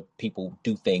know, the more people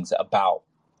do things about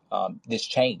this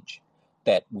change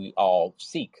that we all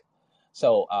seek.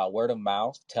 So word of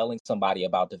mouth, telling somebody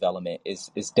about development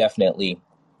is definitely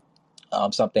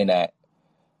something that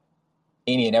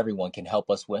any and everyone can help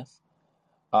us with,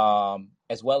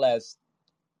 as well as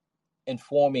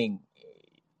informing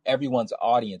everyone's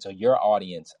audience or your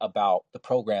audience about the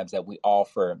programs that we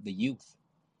offer the youth,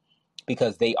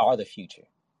 because they are the future.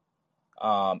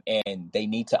 And they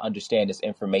need to understand this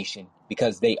information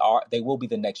because they will be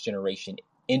the next generation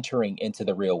entering into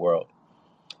the real world.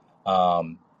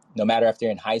 No matter if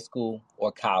they're in high school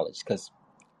or college, because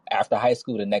after high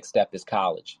school, the next step is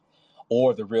college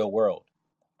or the real world.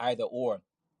 Either or,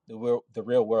 the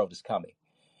real world is coming,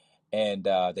 and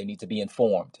they need to be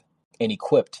informed and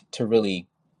equipped to really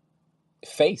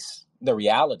face the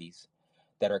realities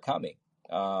that are coming,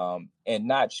 and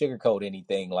not sugarcoat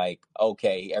anything like,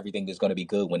 okay, everything is going to be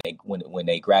good when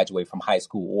they graduate from high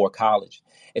school or college.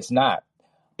 It's not,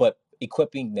 but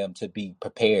equipping them to be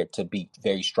prepared to be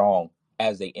very strong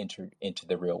as they enter into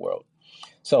the real world.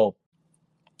 So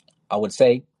I would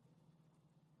say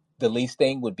the least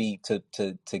thing would be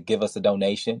to give us a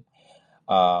donation.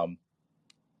 Um,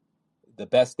 the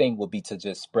best thing would be to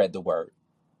just spread the word.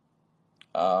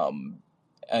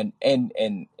 And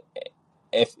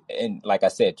if, and like I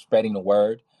said, spreading the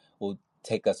word will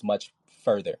take us much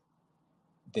further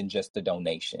than just the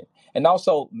donation, and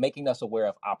also making us aware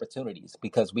of opportunities,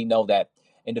 because we know that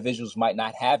individuals might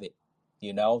not have it,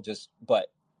 but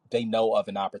they know of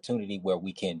an opportunity where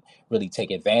we can really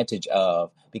take advantage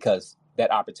of, because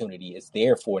that opportunity is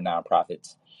there for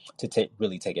nonprofits to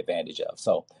really take advantage of.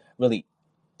 So really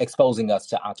exposing us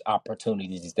to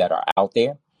opportunities that are out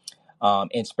there,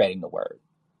 and spreading the word.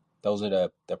 Those are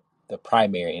the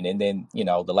primary. And then,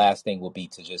 the last thing will be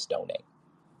to just donate.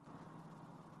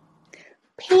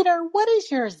 Peter, what is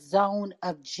your zone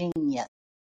of genius?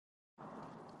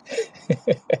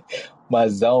 My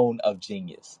zone of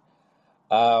genius.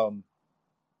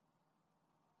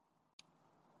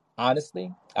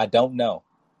 Honestly, I don't know.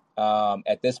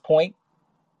 At this point,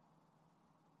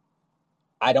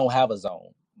 I don't have a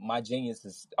zone. My genius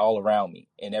is all around me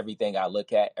in everything I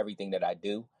look at, everything that I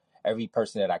do, every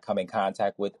person that I come in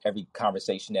contact with, every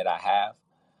conversation that I have.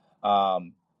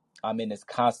 I'm in this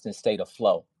constant state of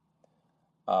flow,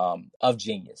 of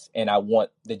genius, and I want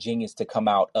the genius to come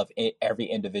out of every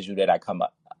individual that I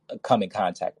come in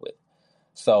contact with.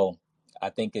 So I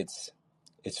think it's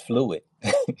fluid.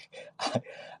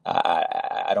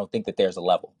 I don't think that there's a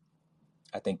level.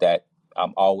 I think that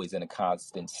I'm always in a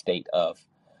constant state of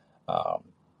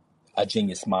a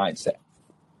genius mindset.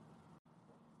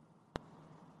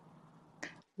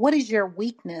 What is your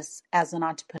weakness as an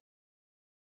entrepreneur?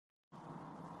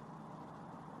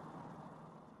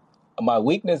 My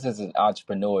weakness as an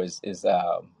entrepreneur is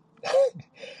um,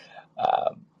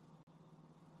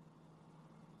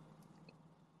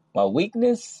 my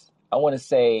weakness. I want to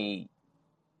say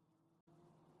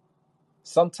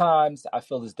sometimes I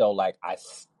feel as though like I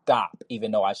stop,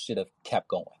 even though I should have kept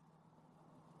going.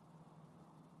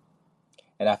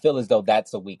 And I feel as though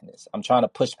that's a weakness. I'm trying to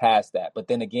push past that. But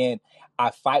then again,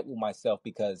 I fight with myself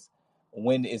because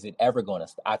when is it ever going to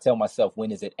stop? I tell myself,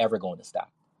 when is it ever going to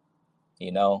stop?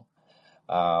 You know?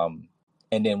 Um,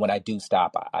 and then when I do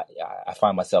stop, I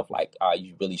find myself like,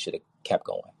 you really should have kept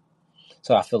going.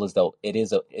 So I feel as though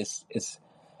it's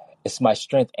my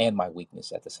strength and my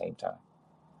weakness at the same time.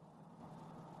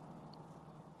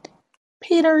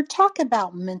 Peter, talk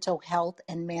about mental health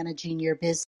and managing your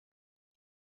business.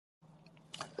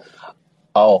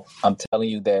 Oh, I'm telling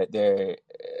you that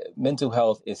mental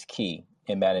health is key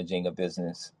in managing a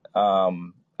business.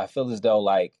 I feel as though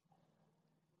like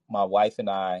my wife and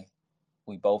I,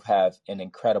 we both have an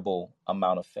incredible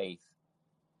amount of faith.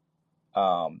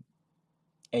 Um,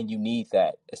 and you need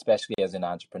that, especially as an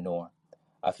entrepreneur.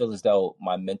 I feel as though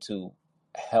my mental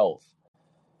health,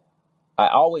 I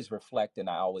always reflect and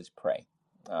I always pray,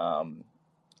 um,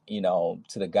 to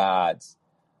the gods,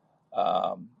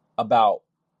 about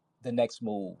the next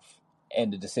move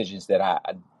and the decisions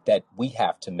that we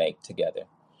have to make together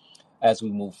as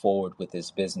we move forward with this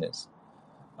business.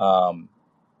 Um,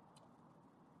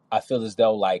 I feel as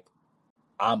though like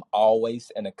I'm always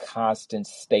in a constant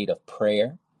state of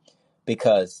prayer,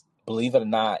 because believe it or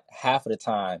not, half of the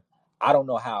time, I don't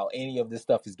know how any of this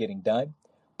stuff is getting done,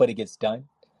 but it gets done.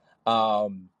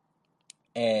 And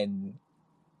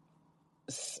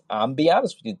I'm be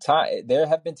honest with you, there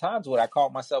have been times where I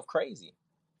called myself crazy,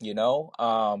 you know,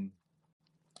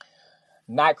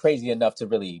 not crazy enough to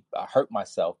really hurt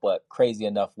myself, but crazy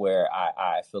enough where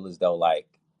I feel as though like,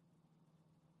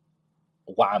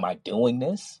 why am I doing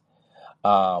this?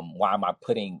 Why am I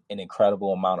putting an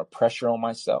incredible amount of pressure on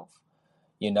myself?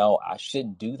 I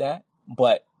shouldn't do that.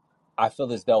 But I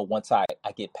feel as though once I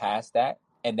get past that,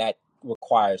 and that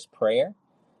requires prayer,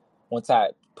 once I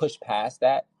push past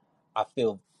that, I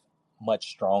feel much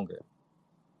stronger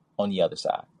on the other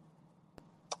side.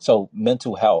 So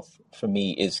mental health for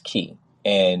me is key.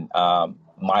 And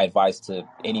my advice to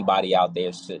anybody out there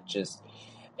is to just,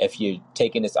 if you're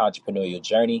taking this entrepreneurial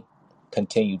journey,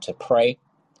 continue to pray,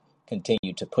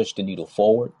 continue to push the needle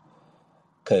forward,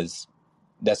 because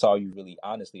that's all you really,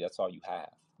 honestly, that's all you have.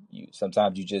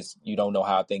 Sometimes you don't know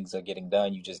how things are getting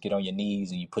done. You just get on your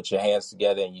knees and you put your hands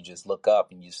together and you just look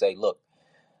up and you say, look,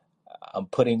 I'm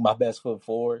putting my best foot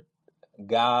forward.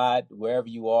 God, wherever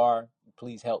you are,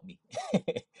 please help me.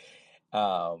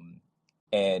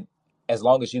 And as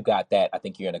long as you got that, I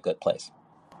think you're in a good place.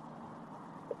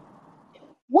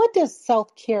 What does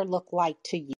self-care look like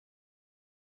to you?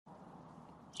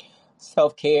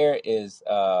 Self-care is,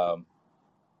 I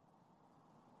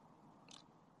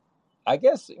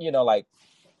guess, like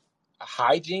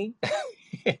hygiene,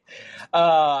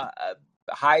 uh,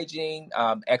 hygiene,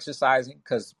 exercising,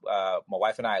 because my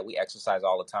wife and I, we exercise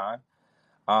all the time.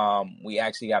 We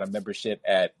actually got a membership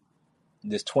at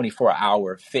this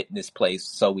 24-hour fitness place,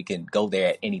 so we can go there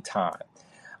at any time.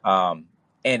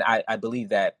 And I believe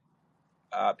that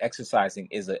exercising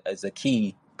is a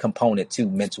key component to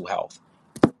mental health.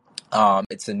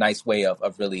 It's a nice way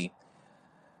of really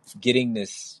getting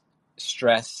this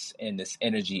stress and this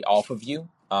energy off of you,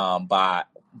 by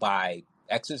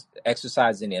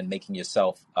exercising and making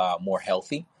yourself more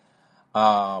healthy.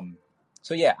 So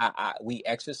yeah, we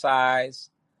exercise.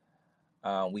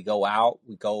 We go out.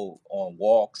 We go on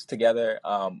walks together.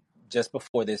 Just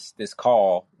before this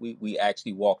call, we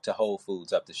actually walked to Whole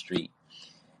Foods up the street,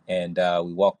 and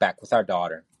we walked back with our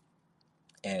daughter.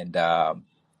 And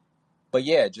but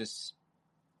yeah, just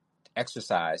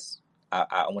exercise.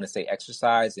 I want to say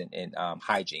exercise and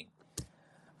hygiene.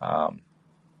 Um,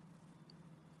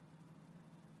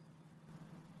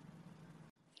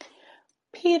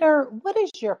 Peter, what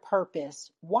is your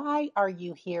purpose? Why are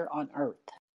you here on earth?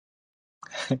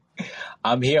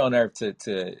 I'm here on earth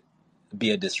to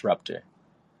be a disruptor.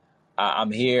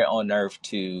 I'm here on earth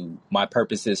my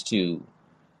purpose is to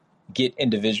get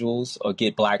individuals or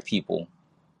get Black people,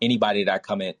 anybody that I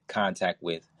come in contact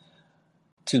with,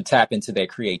 to tap into their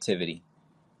creativity,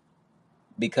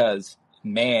 because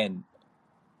man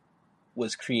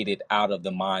was created out of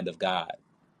the mind of God.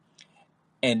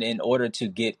 And in order to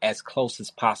get as close as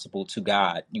possible to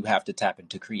God, you have to tap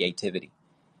into creativity.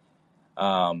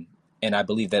 And I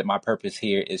believe that my purpose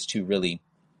here is to really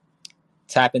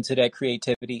tap into that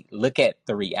creativity, look at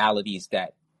the realities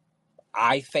that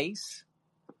I face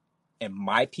and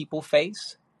my people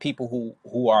face, people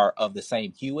who are of the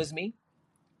same hue as me,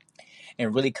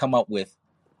 and really come up with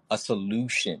a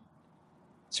solution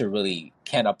to really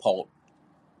catapult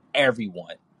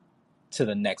everyone to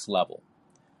the next level,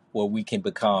 where we can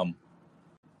become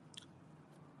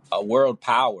a world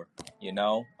power.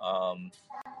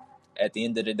 At the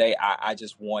end of the day, I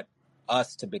just want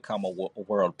us to become a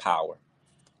world power,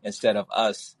 instead of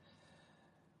us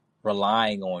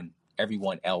relying on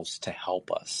everyone else to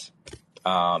help us.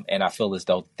 And I feel as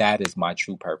though that is my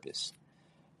true purpose,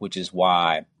 which is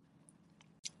why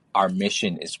our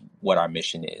mission is what our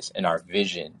mission is, and our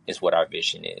vision is what our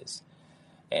vision is,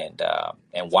 and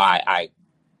why I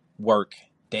work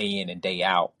day in and day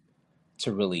out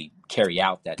to really carry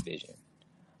out that vision.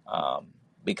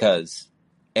 Because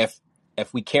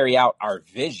if we carry out our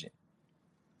vision,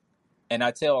 and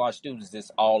I tell our students this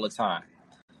all the time,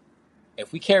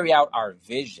 if we carry out our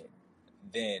vision,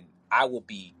 then I will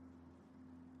be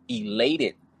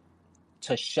elated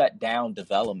to shut down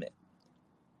development.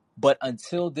 But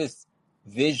until this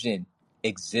vision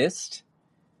exists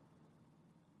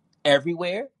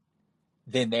everywhere,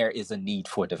 then there is a need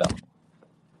for development.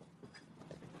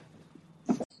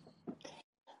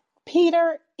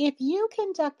 Peter, if you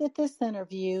conducted this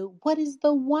interview, what is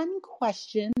the one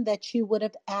question that you would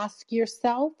have asked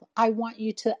yourself? I want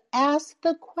you to ask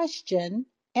the question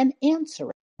and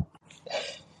answer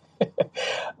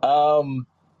it. um,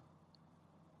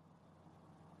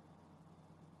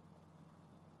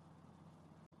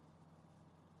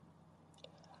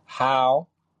 how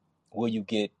will you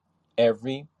get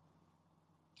every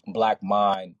Black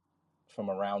mind from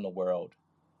around the world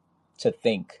to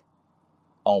think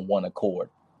on one accord?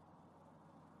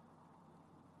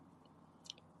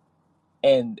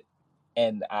 And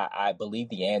I believe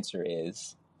the answer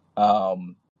is,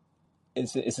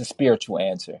 it's a spiritual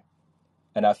answer.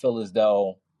 And I feel as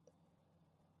though,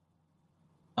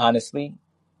 honestly,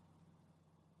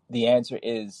 the answer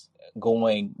is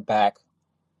going back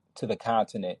to the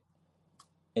continent,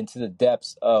 into the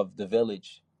depths of the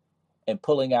village, and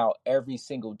pulling out every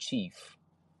single chief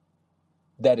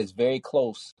that is very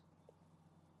close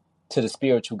to the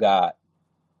spiritual God,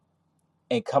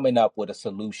 and coming up with a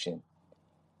solution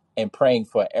and praying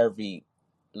for every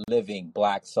living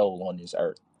Black soul on this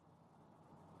earth.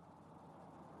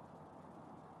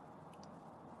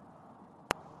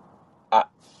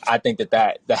 I think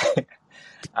that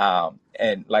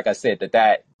and like I said,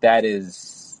 that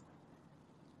is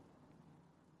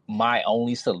my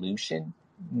only solution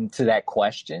to that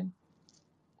question,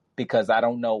 because I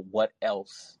don't know what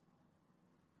else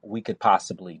we could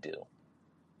possibly do.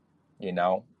 You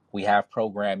know, we have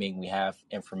programming, we have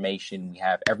information, we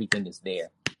have everything is there.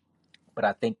 But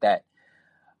I think that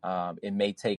it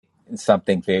may take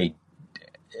something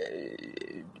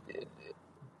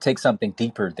take something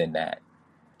deeper than that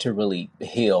to really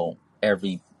heal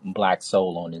every Black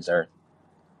soul on this earth.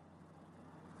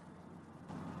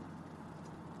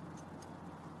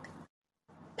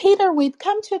 Peter, we've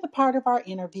come to the part of our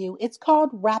interview. It's called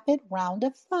Rapid Round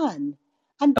of Fun.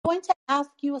 I'm going to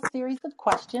ask you a series of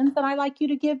questions, and I'd like you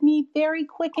to give me very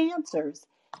quick answers.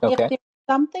 If Okay. there's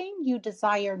something you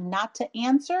desire not to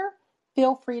answer,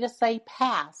 feel free to say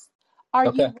pass. Are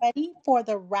Okay. you ready for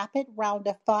the Rapid Round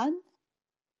of Fun?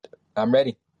 I'm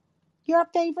ready. Your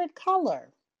favorite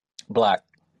color? Black.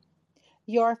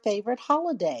 Your favorite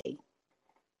holiday?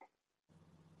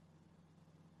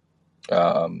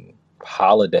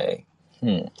 Holiday.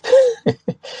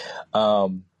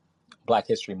 um, Black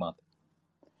History Month.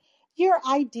 Your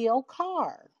ideal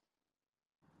car?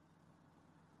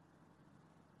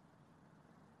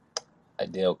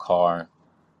 Ideal car.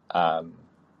 Um,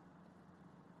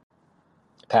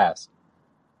 Pass.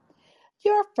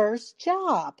 Your first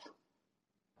job?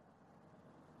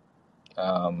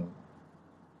 Um,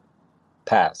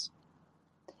 Pass.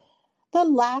 The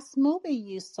last movie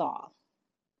you saw?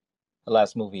 The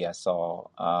last movie I saw.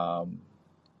 I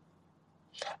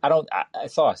don't. I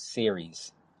saw a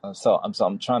series. I'm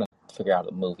trying to figure out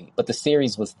a movie, but the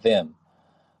series was them.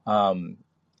 Um,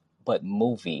 but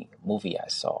movie I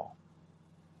saw.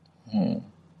 Hmm.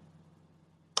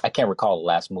 I can't recall the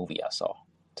last movie I saw,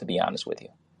 to be honest with you.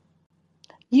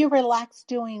 You relax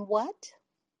doing what?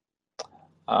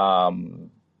 Um,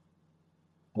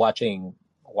 watching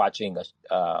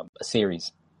a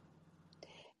series.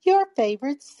 Your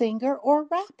favorite singer or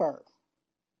rapper?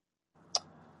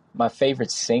 My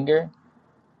favorite singer.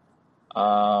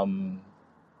 Um,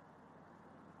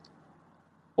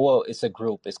 well, it's a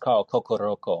group. It's called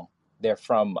Kokoroko. They're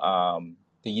from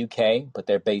the UK, but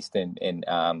they're based in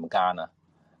Ghana,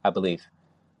 I believe.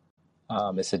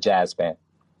 It's a jazz band.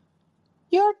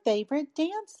 Your favorite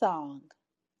dance song?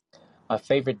 My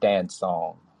favorite dance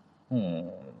song. Hmm.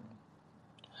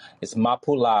 It's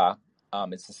Mapula.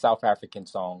 It's a South African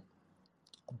song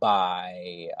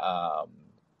by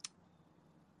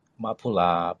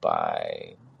Mapula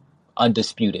by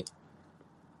Undisputed.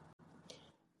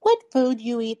 What food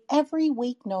you eat every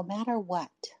week no matter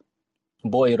what?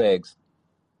 Boiled eggs.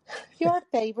 Your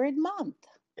favorite month?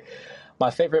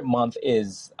 My favorite month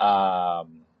is I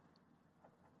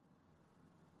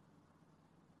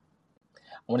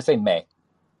want to say May.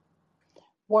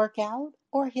 Workout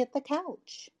or hit the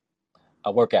couch?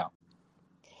 A workout.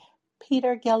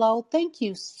 Peter Gillo, thank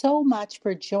you so much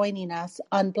for joining us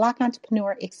on Black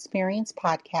Entrepreneur Experience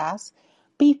podcast.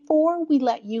 Before we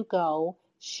let you go,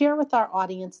 share with our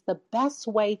audience the best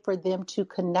way for them to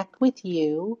connect with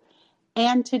you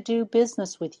and to do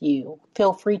business with you.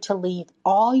 Feel free to leave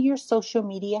all your social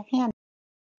media handles.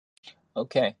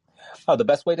 Okay. The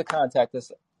best way to contact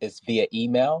us is via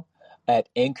email at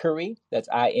inquiry, that's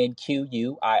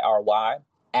INQUIRY,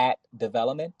 at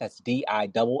development, that's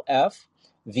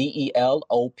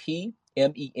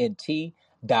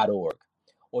DIFFVELOPMENT.org.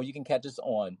 Or you can catch us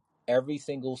on every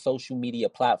single social media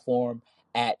platform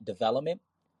at development,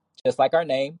 just like our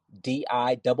name,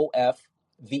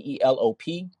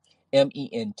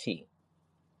 DIFFVELOPMENT.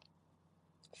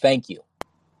 Thank you.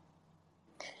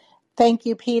 Thank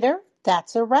you, Peter.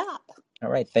 That's a wrap. All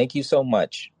right. Thank you so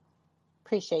much.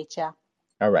 Appreciate you.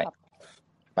 All right.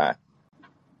 Bye.